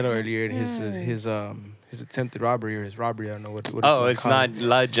about Jello earlier and his attempted robbery or his robbery. I don't know what. Oh, you it's call not it.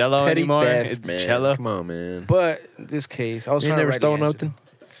 La Jello Petty anymore. theft, It's man. Jello. Come on, man. But in this case, I was You trying to never write stole D'Angelo. nothing?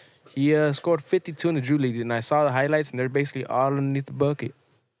 He scored 52 in the Drew League, and I saw the highlights, and they're basically all underneath the bucket.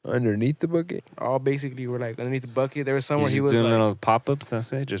 Underneath the bucket? All basically were like underneath the bucket. There was some He's where he just was doing like, little pop-ups.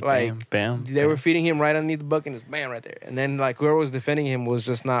 That's it. Just like, bam, bam. they were feeding him right underneath the bucket, and it's bam right there. And then like whoever was defending him was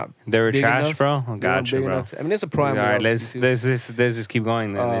just not. They were big trash, enough. bro. They weren't Gotcha, big bro. enough I mean, it's a prime. All right, obviously, let's too. just keep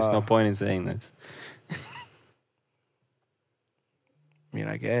going. Then there's no Uh, point in saying this. I mean,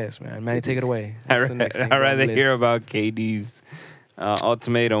 I guess, man. Manny, take it away. I'd What's the next thing on rather the hear list? about KD's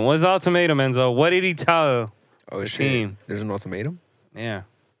ultimatum. What's the ultimatum, Enzo? What did he tell Oh, the shit. team? There's an ultimatum? Yeah.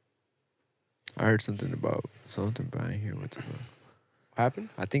 I heard something about something, but I didn't hear what's about. What happened?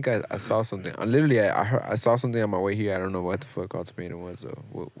 I think I saw something. I saw something on my way here. I don't know what the fuck ultimatum was, though.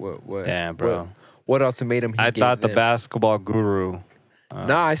 What? Damn, bro. What ultimatum he I gave thought the them. basketball guru.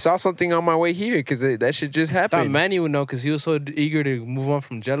 Nah, I saw something on my way here because that shit just I thought happened. Manny would know because he was so eager to move on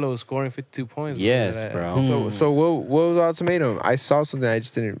from Jello scoring 52 points. Yes, That- bro. So what was the ultimatum? I saw something. I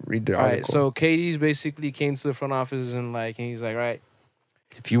just didn't read the All article. right, so KD's basically came to the front office and he's like, right,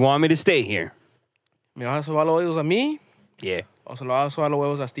 If you want me to stay here. me vas a sobar los huevos a mí Yeah, o se lo vas a sobar los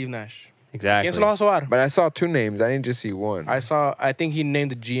huevos a Steve Nash. exactly. ¿Quién se lo va a sobar? But I saw two names. I didn't just see one. I think he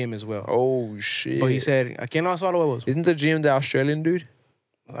named the GM as well. Oh shit! But he said, ¿a quién le va a sobar los huevos? "Isn't the GM the Australian dude?"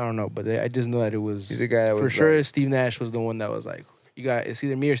 I don't know, but I just know that it was He's the guy that for was sure. like- Steve Nash was the one that was like, it's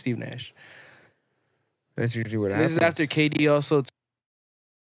either me or Steve Nash. That's usually what And happens. this is after KD also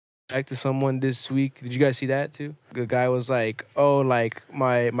back to someone this week. Did you guys see that too? The guy was like, "Oh, like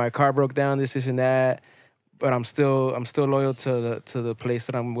my car broke down, this and that, but I'm still loyal to the place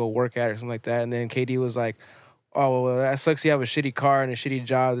that I'm gonna work at or something like that." And then KD was like, "Oh, well, that sucks. You have a shitty car and a shitty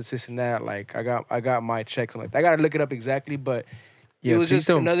job, this and that. Like I got my checks." I'm like, I gotta look it up exactly, but Yeah, it was just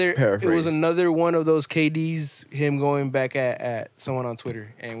another. paraphrase. It was another one of those KDs. Him going back at someone on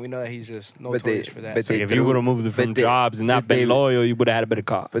Twitter, and we know that he's just notorious for that. So if you would have moved from jobs and not been loyal, you would have had a better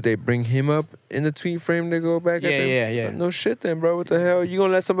car. But they bring him up in the tweet frame to go back at them? Yeah. No shit then, bro. What the hell? You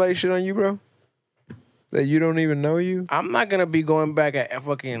gonna let somebody shit on you, bro? That you don't even know you? I'm not gonna be going back at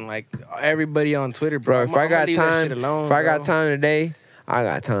fucking like everybody on Twitter, bro. Bro, if I got time, alone, if I got time today, I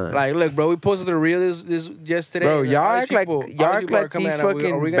got time. Like, look, bro, we posted the reel this yesterday. Bro, y'all All act like these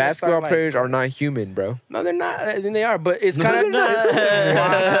fucking basketball players are not human, bro. No, they're not. I mean, they are, but it's kind of.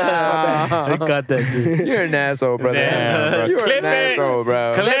 I got that too. You're an asshole, brother. Damn, bro. You're Clip an it. asshole,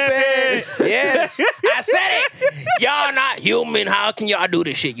 bro. Clip it. Yes, I said it. Y'all not human. How can y'all do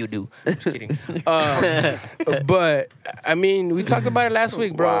the shit you do? Just kidding. But I mean, we talked about it last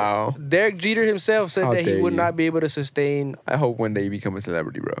week, bro. Wow. Derek Jeter himself said How that he dare would you. not be able to sustain. I hope one day you become a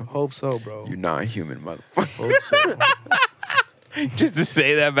celebrity, bro. Hope so, bro. You not human, motherfucker. Hope so. Just to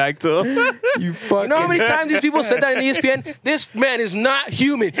say that back to him. You fucking. You know how many times these people said that in ESPN? This man is not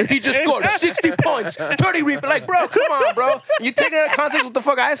human. He just scored 60 points, 30 rebounds. Like, bro, come on, bro. You taking out of context what the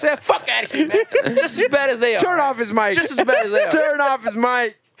fuck I said? Fuck out of here, man. Just as bad as they are. Turn off his mic. Just as bad as they are. Turn off his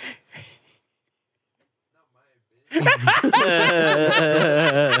mic.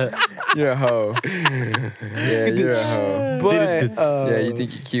 You're a hoe. Yeah, you're a hoe. But Yeah, you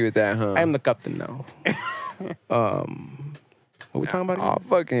think you're cute with that, huh? I'm the captain now. What we talking about?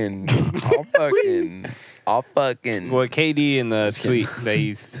 I'll Again? fucking. Well, KD in the tweet that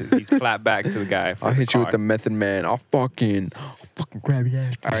he's clapped back to the guy. I'll hit you with the method man. I'll fucking grab your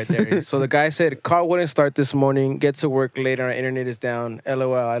ass. All right, there. So the guy said, car wouldn't start this morning. Get to work later. Our internet is down.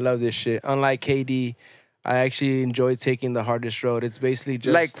 LOL. I love this shit. Unlike KD, I actually enjoy taking the hardest road. It's basically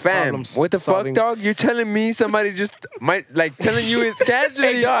just Like, fam, problem what the solving. fuck, dog? You're telling me somebody just might, like, telling you it's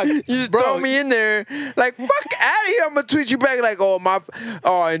casually. Hey, dog, you just bro. throw me in there. Like, fuck out of here. I'm going to tweet you back like,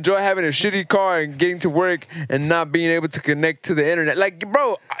 I enjoy having a shitty car and getting to work and not being able to connect to the internet. Like,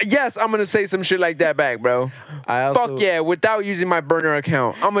 bro, yes, I'm going to say some shit like that back, bro. Fuck yeah, without using my burner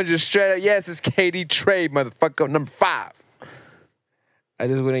account. I'm going to just straight up, yes, it's KD Trade, motherfucker, number 5. I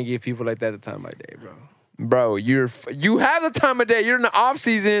just wouldn't give people like that the time of my day, bro. Bro, you have the time of day. You're in the off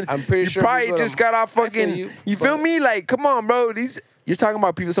season. I'm pretty you sure probably people just don't- got off I feel fucking. you, You feel but- me? Like, come on, bro. You're talking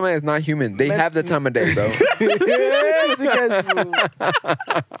about people, somebody that's not human. They have the time of day, bro.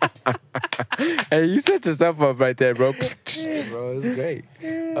 Hey, you set yourself up right there, bro. Yeah, bro, it's great.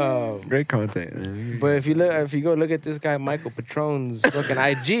 Great content, man. But if you go look at this guy Michael Patron's fucking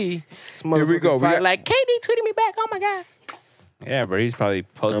IG, this Here we go. motherfucker's probably like KD tweeting me back. Oh my god. Yeah, bro. He's probably I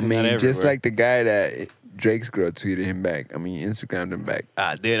posting that mean, everywhere. just like the guy that Drake's girl tweeted him back. I mean, Instagrammed him back.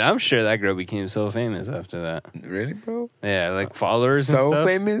 Dude, I'm sure that girl became so famous after that. Really, bro? Yeah, like followers and So stuff.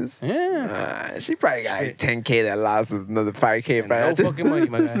 famous? Yeah. She probably got like 10K that lost another 5K. No fucking money,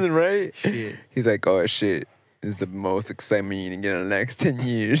 my guy. Right? Shit. He's like, oh shit, this is the most excitement you can get in the next 10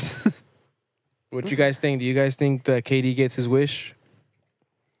 years. What you guys think? Do you guys think that KD gets his wish?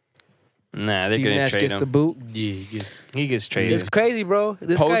 Nah, they're Steve gonna Nash trade gets him. the boot. Yeah, He gets traded. It's crazy, bro.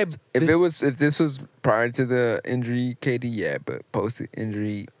 This guy. If this was prior to the injury, KD, yeah, but post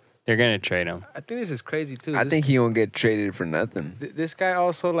injury, They're gonna trade him. I think this is crazy too. I This- think he won't get traded for nothing. this guy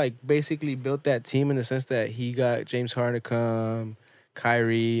also like basically built that team in the sense that he got James Harden to come,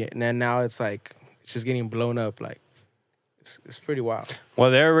 Kyrie, and then now it's like it's just getting blown up. Like it's pretty wild.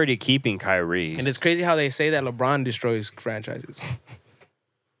 Well, they're already keeping Kyrie. And it's crazy how they say that LeBron destroys franchises.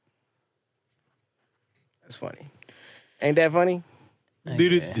 That's funny. Ain't that funny? I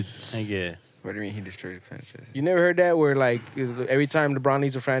guess. What do you mean he destroyed the franchise? You never heard that where like every time LeBron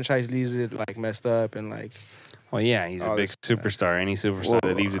leaves a franchise, leaves it like messed up and like Well, yeah, he's a Oh, big this- superstar. Any superstar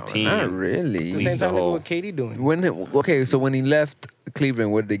that leaves a team. Not really. at the same Leaves a time, look at hole. what KD doing. So when he left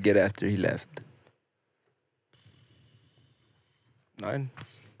Cleveland, what did they get after he left? None.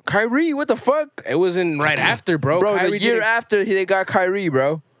 Kyrie, what the fuck? It wasn't right after, bro. Bro, Kyrie the year didn't- after they got Kyrie,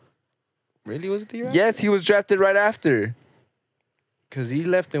 bro. Really was it the year after? Yes, he was drafted right after. Because he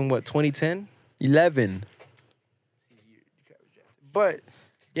left in what, 2010? 11. But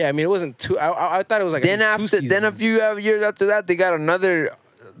yeah, I mean it wasn't too. I thought it was like Then at least 2 a seasons. few years after that, they got another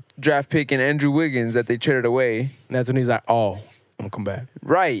draft pick in Andrew Wiggins that they traded away. And that's when he's like, "Oh, I'm gonna come back."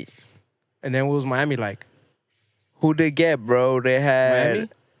 Right. And then what was Miami like? Who they get, bro? They had Miami?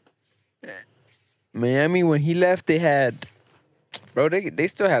 Miami when he left. They had Bro, they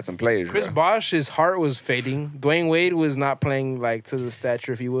still had some players. Chris bro. Bosh's heart was fading. Dwayne Wade was not playing like to the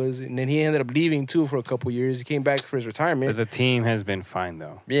stature if he was, and then he ended up leaving too for a couple years. He came back for his retirement. But the team has been fine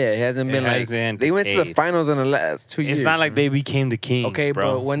though. Yeah, it hasn't been like they went to the finals in the last 2 years. It's not like they became the Kings, Okay,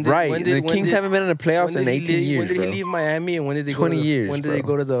 bro. but when did, Right, when did, the Kings haven't been in the playoffs in 18 years. When did bro. he leave Miami, and when did they 20 go to years, when did they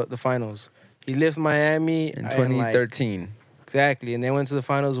bro. go to the finals? He left Miami In and, 2013. exactly, and they went to the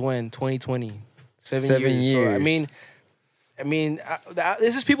finals when 2020. 7 years. So,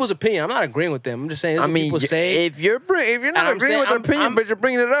 this is people's opinion. I'm not agreeing with them. I'm just saying this is what people say. if you're not agreeing with their opinion, but you're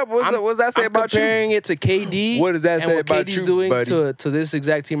bringing it up, what does that say about you? I'm comparing it to KD. What does that and say what about KD's you, doing buddy? to this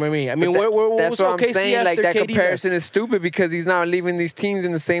exact team? I mean, That's what I'm saying. Like that KD comparison is stupid because he's not leaving these teams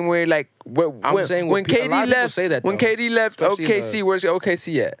in the same way. Like I'm saying when a lot of KD people left, say that, when though. KD left Especially OKC, where's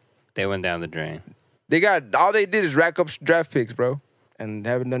OKC at? They went down the drain. They got all they did is rack up draft picks, bro. and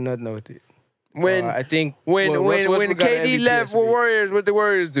haven't done nothing with it. When I think when Russell Westbrook got an KD MVP left, what the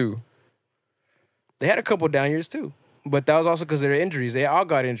Warriors do? They had a couple down years too, but that was also because of their injuries. They all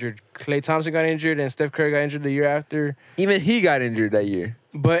got injured. Klay Thompson got injured, and Steph Curry got injured the year after. Even he got injured that year.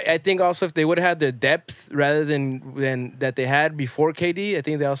 But I think also if they would have had the depth rather than that they had before KD, I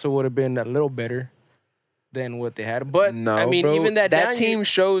think they also would have been a little better than what they had. But No, I mean, bro, even that down team year,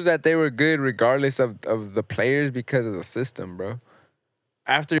 shows that they were good regardless of the players because of the system, bro.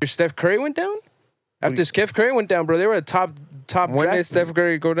 after Steph Curry went down, bro, they were a top. When draft did Steph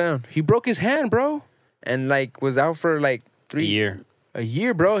Curry go down? He broke his hand, bro. And like was out for like A year. A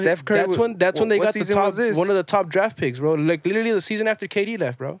year, bro. Steph Curry That's when they what got the season top was this? one of the top draft picks, bro. Like literally the season after KD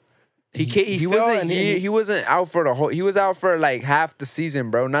left, bro. He fell wasn't and he wasn't out for the whole. He was out for like half the season,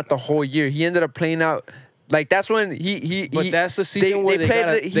 bro, not the whole year. He ended up playing out. Like that's when But that's the season where he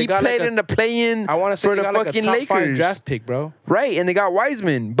played in the play-in. I want to say for they the got fucking like a top 5 Lakers, draft pick, bro. right? And they got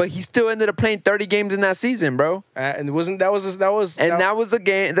Wiseman, but he still ended up playing 30 games in that season, bro. And it wasn't that was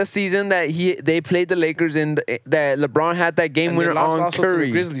the season that they played the Lakers and that LeBron had that game and they winner lost on also to the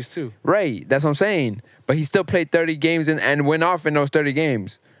Curry. Grizzlies too. Right, that's what I'm saying. But he still played 30 games and went off in those 30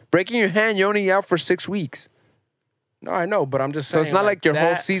 games. Breaking your hand, you're only out for 6 weeks. No, I know, but I'm just So saying. it's not like your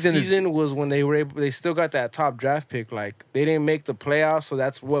whole that season was when they were able. They still got that top draft pick. Like they didn't make the playoffs, so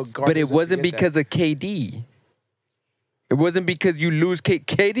that's what. But it wasn't because of KD. It wasn't because you lose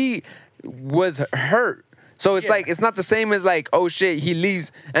KD was hurt. So it's like it's not the same as like, oh shit, he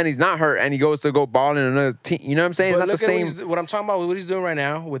leaves and he's not hurt and he goes to go ball in another team. You know what I'm saying? It's not the same. What I'm talking about, what he's doing right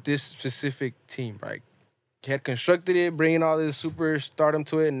now with this specific team, right? He had constructed it, bringing all this superstardom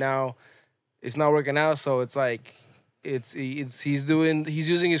to it, and now it's not working out. So it's like. He's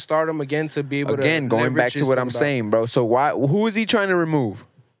using his stardom again to be able to going back to what I'm saying, bro. So who is he trying to remove?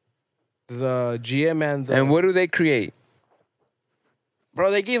 The GM and what do they create? Bro,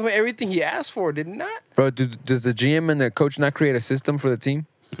 they gave him everything he asked for, did not? Bro, does the GM and the coach not create a system for the team?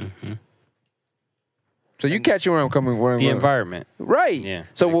 Mm-hmm. So you catching where I'm coming? The environment, right? Yeah.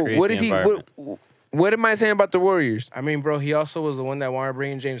 So what is he? What am I saying about the Warriors? I mean, bro, he also was the one that wanted to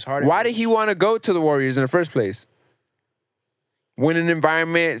bring in James Harden. Why did he want to go to the Warriors in the first place? Win an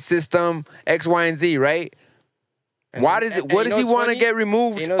environment, system, X, Y, and Z, right? What does he want to get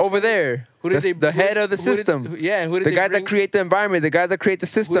removed over there? Who did they? The head of the system. Who did the guys that create the environment, the guys that create the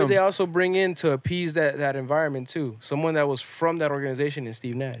Who system. did they also bring in to appease that environment too? Someone that was from that organization is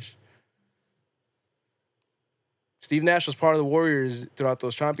Steve Nash. Steve Nash was part of the Warriors throughout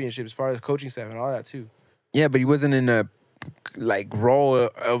those championships, part of the coaching staff and all that too. Yeah, but he wasn't in a role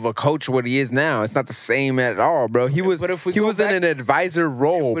of a coach what he is now. It's not the same at all, bro. He was in an advisor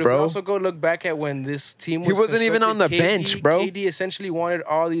role, but bro. If we also go look back at when this team was he wasn't even on the bench, bro. KD essentially wanted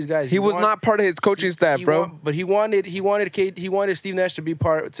all these guys. He was not part of his coaching staff, bro. But he wanted Steve Nash to be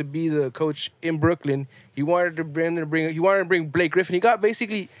the coach in Brooklyn. He wanted to bring Blake Griffin. He got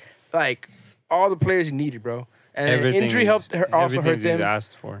basically like all the players he needed, bro. And injury helped also hurt them. He's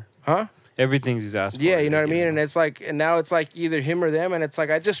asked for, huh? Everything he's asked for. Yeah, you know what I mean? And it's like, and now it's like either him or them. And it's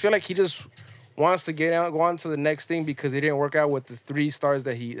like, I just feel like he just wants to go on to the next thing because it didn't work out with the 3 stars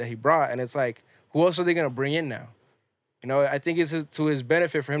that he brought. And it's like, who else are they going to bring in now? You know, I think it's to his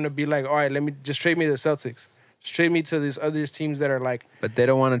benefit for him to be like, all right, let me just trade me to the Celtics. Just trade me to these other teams that are like. But they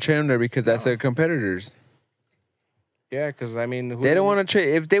don't want to trade him there because that's their competitors. Yeah, because I mean. They don't want to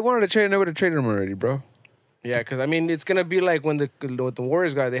trade. If they wanted to trade him, they would have traded him already, bro. Yeah, because, I mean, it's going to be like when the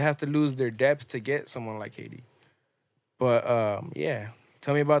Warriors got, they have to lose their depth to get someone like KD. But, yeah.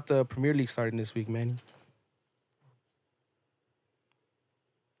 Tell me about the Premier League starting this week, Manny.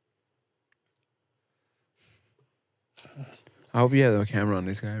 I hope you have the camera on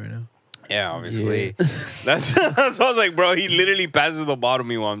this guy right now. Yeah, obviously. Yeah. That's what I was like, bro, he literally passes the ball to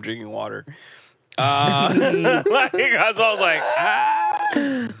me while I'm drinking water. Like, so I was like,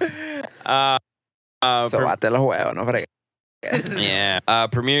 Sobate los huevos, no fregues. yeah.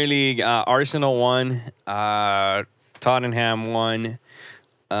 Premier League, Arsenal won. Tottenham won.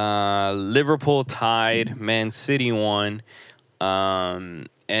 Liverpool tied. Man City won. And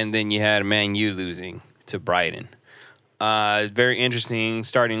then you had Man U losing to Brighton. Very interesting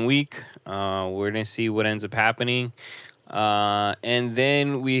starting week. We're going to see what ends up happening. And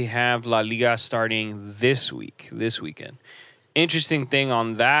then we have La Liga starting this weekend. Interesting thing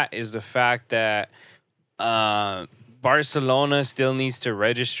on that is the fact that Barcelona still needs to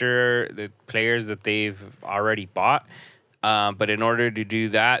register the players that they've already bought. But in order to do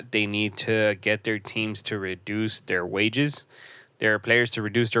that, they need to get their teams to reduce their wages. Their players to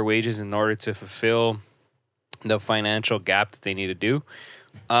reduce their wages in order to fulfill the financial gap that they need to do.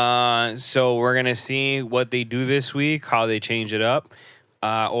 So we're going to see what they do this week, how they change it up,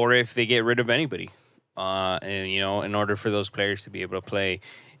 or if they get rid of anybody. And, you know, in order for those players to be able to play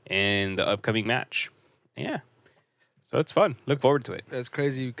in the upcoming match. Yeah. So it's fun. Look forward to it. That's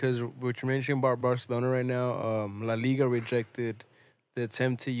crazy because what you're mentioning about Barcelona right now, La Liga rejected the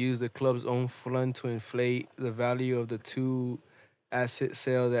attempt to use the club's own fund to inflate the value of the two asset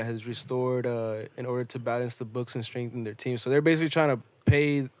sale that has restored in order to balance the books and strengthen their team. So they're basically trying to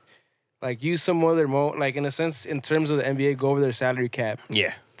pay, like, use some other like, in a sense, in terms of the NBA, go over their salary cap.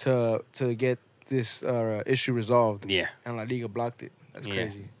 Yeah. To get this issue resolved. Yeah. And La Liga blocked it. That's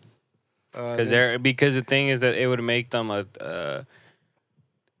crazy. Because the thing is that it would make them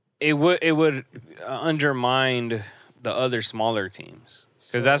it would undermine the other smaller teams,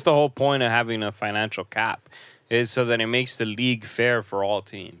 because that's the whole point of having a financial cap, is so that it makes the league fair for all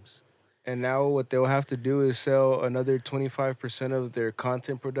teams. And now what they'll have to do is sell another 25% of their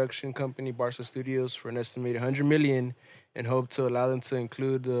content production company, Barca Studios, for an estimated $100 million, and hope to allow them to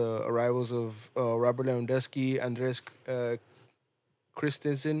include the arrivals of Robert Lewandowski, Andres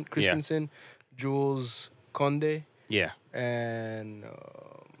Christensen, Jules Conde. Yeah. And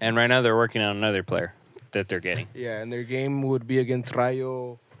right now they're working on another player that they're getting. Yeah, and their game would be against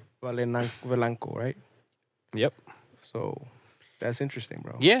Rayo Vallecano, right? Yep. So that's interesting,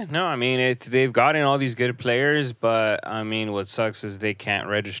 bro. Yeah, no, I mean, they've gotten all these good players, but, I mean, what sucks is they can't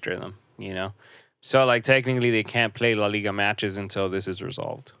register them, you know? So, like, technically they can't play La Liga matches until this is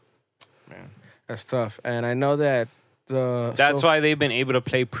resolved. Man, that's tough. And I know that that's why they've been able to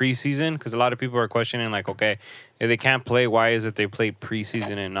play preseason, because a lot of people are questioning, like, okay, if they can't play, why is it they play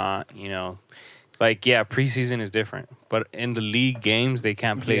preseason and not, you know? Like, yeah, preseason is different, but in the league games, they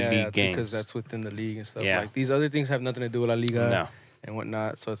can't play league games. Because that's within the league and stuff. Yeah. Like, these other things have nothing to do with La Liga and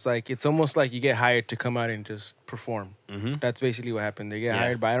whatnot. So it's like, it's almost like you get hired to come out and just perform. Mm-hmm. That's basically what happened. They get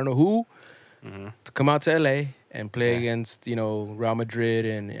hired by I don't know who to come out to LA and play against, you know, Real Madrid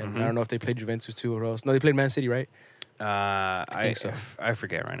and I don't know if they played Juventus too or else. No, they played Man City, right? I think so. I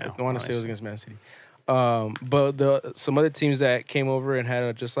forget right now. I want to say it was against Man City. But some other teams that came over and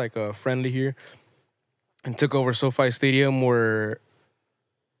had just like a friendly here and took over SoFi Stadium were...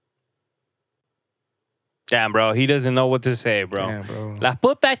 Damn, bro. He doesn't know what to say, bro. Damn, bro. La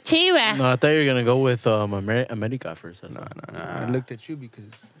puta chiva. No, I thought you were going to go with America first. No. I looked at you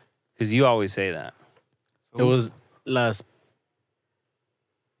because you always say that. It was Las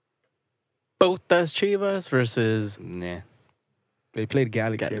Putas Chivas versus... Yeah. They played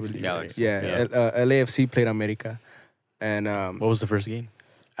Galaxy, I believe. Galaxy. Yeah. LAFC played America. And what was the first game?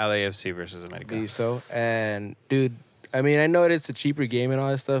 LAFC versus America. I believe so. And, dude, I mean, I know it's a cheaper game and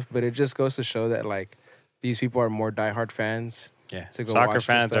all that stuff, but it just goes to show that, like, these people are more diehard fans. Yeah. To go Soccer watch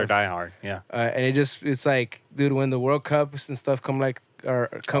fans are diehard. Yeah. And it's like, dude, when the World Cups and stuff come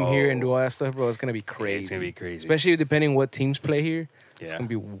here and do all that stuff, bro, it's going to be crazy. It's going to be crazy. Especially depending what teams play here. Yeah. It's going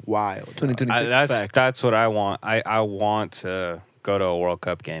to be wild. 2026 that's what I want. I want to go to a World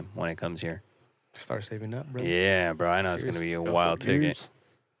Cup game when it comes here. Start saving up, bro. Yeah, bro. I know it's going to be a wild ticket.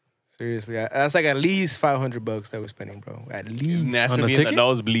 Seriously, that's like at least $500 that we're spending, bro. At least. That's to be in the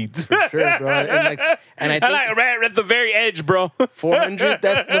nosebleeds. For sure, bro. And I think right at the very edge, bro. 400.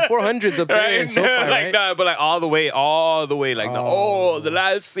 That's the 400s up there in SoFi, right? No, but like all the way, like the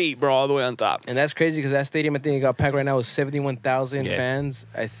last seat, bro, all the way on top. And that's crazy because that stadium, I think it got packed right now with 71,000 fans.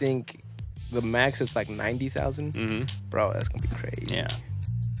 I think the max is like 90,000. Mm-hmm. Bro, that's gonna be crazy. Yeah,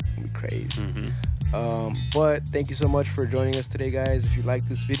 it's gonna be crazy. Mm-hmm. But thank you so much for joining us today, guys. If you like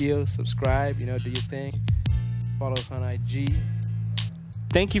this video, subscribe, do your thing. Follow us on IG.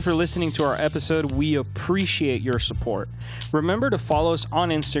 Thank you for listening to our episode. We appreciate your support. Remember to follow us on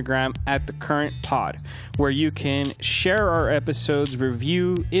Instagram at The Current Pod, where you can share our episodes,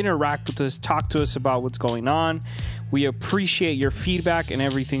 review, interact with us, talk to us about what's going on. We appreciate your feedback and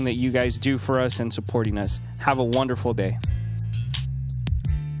everything that you guys do for us and supporting us. Have a wonderful day.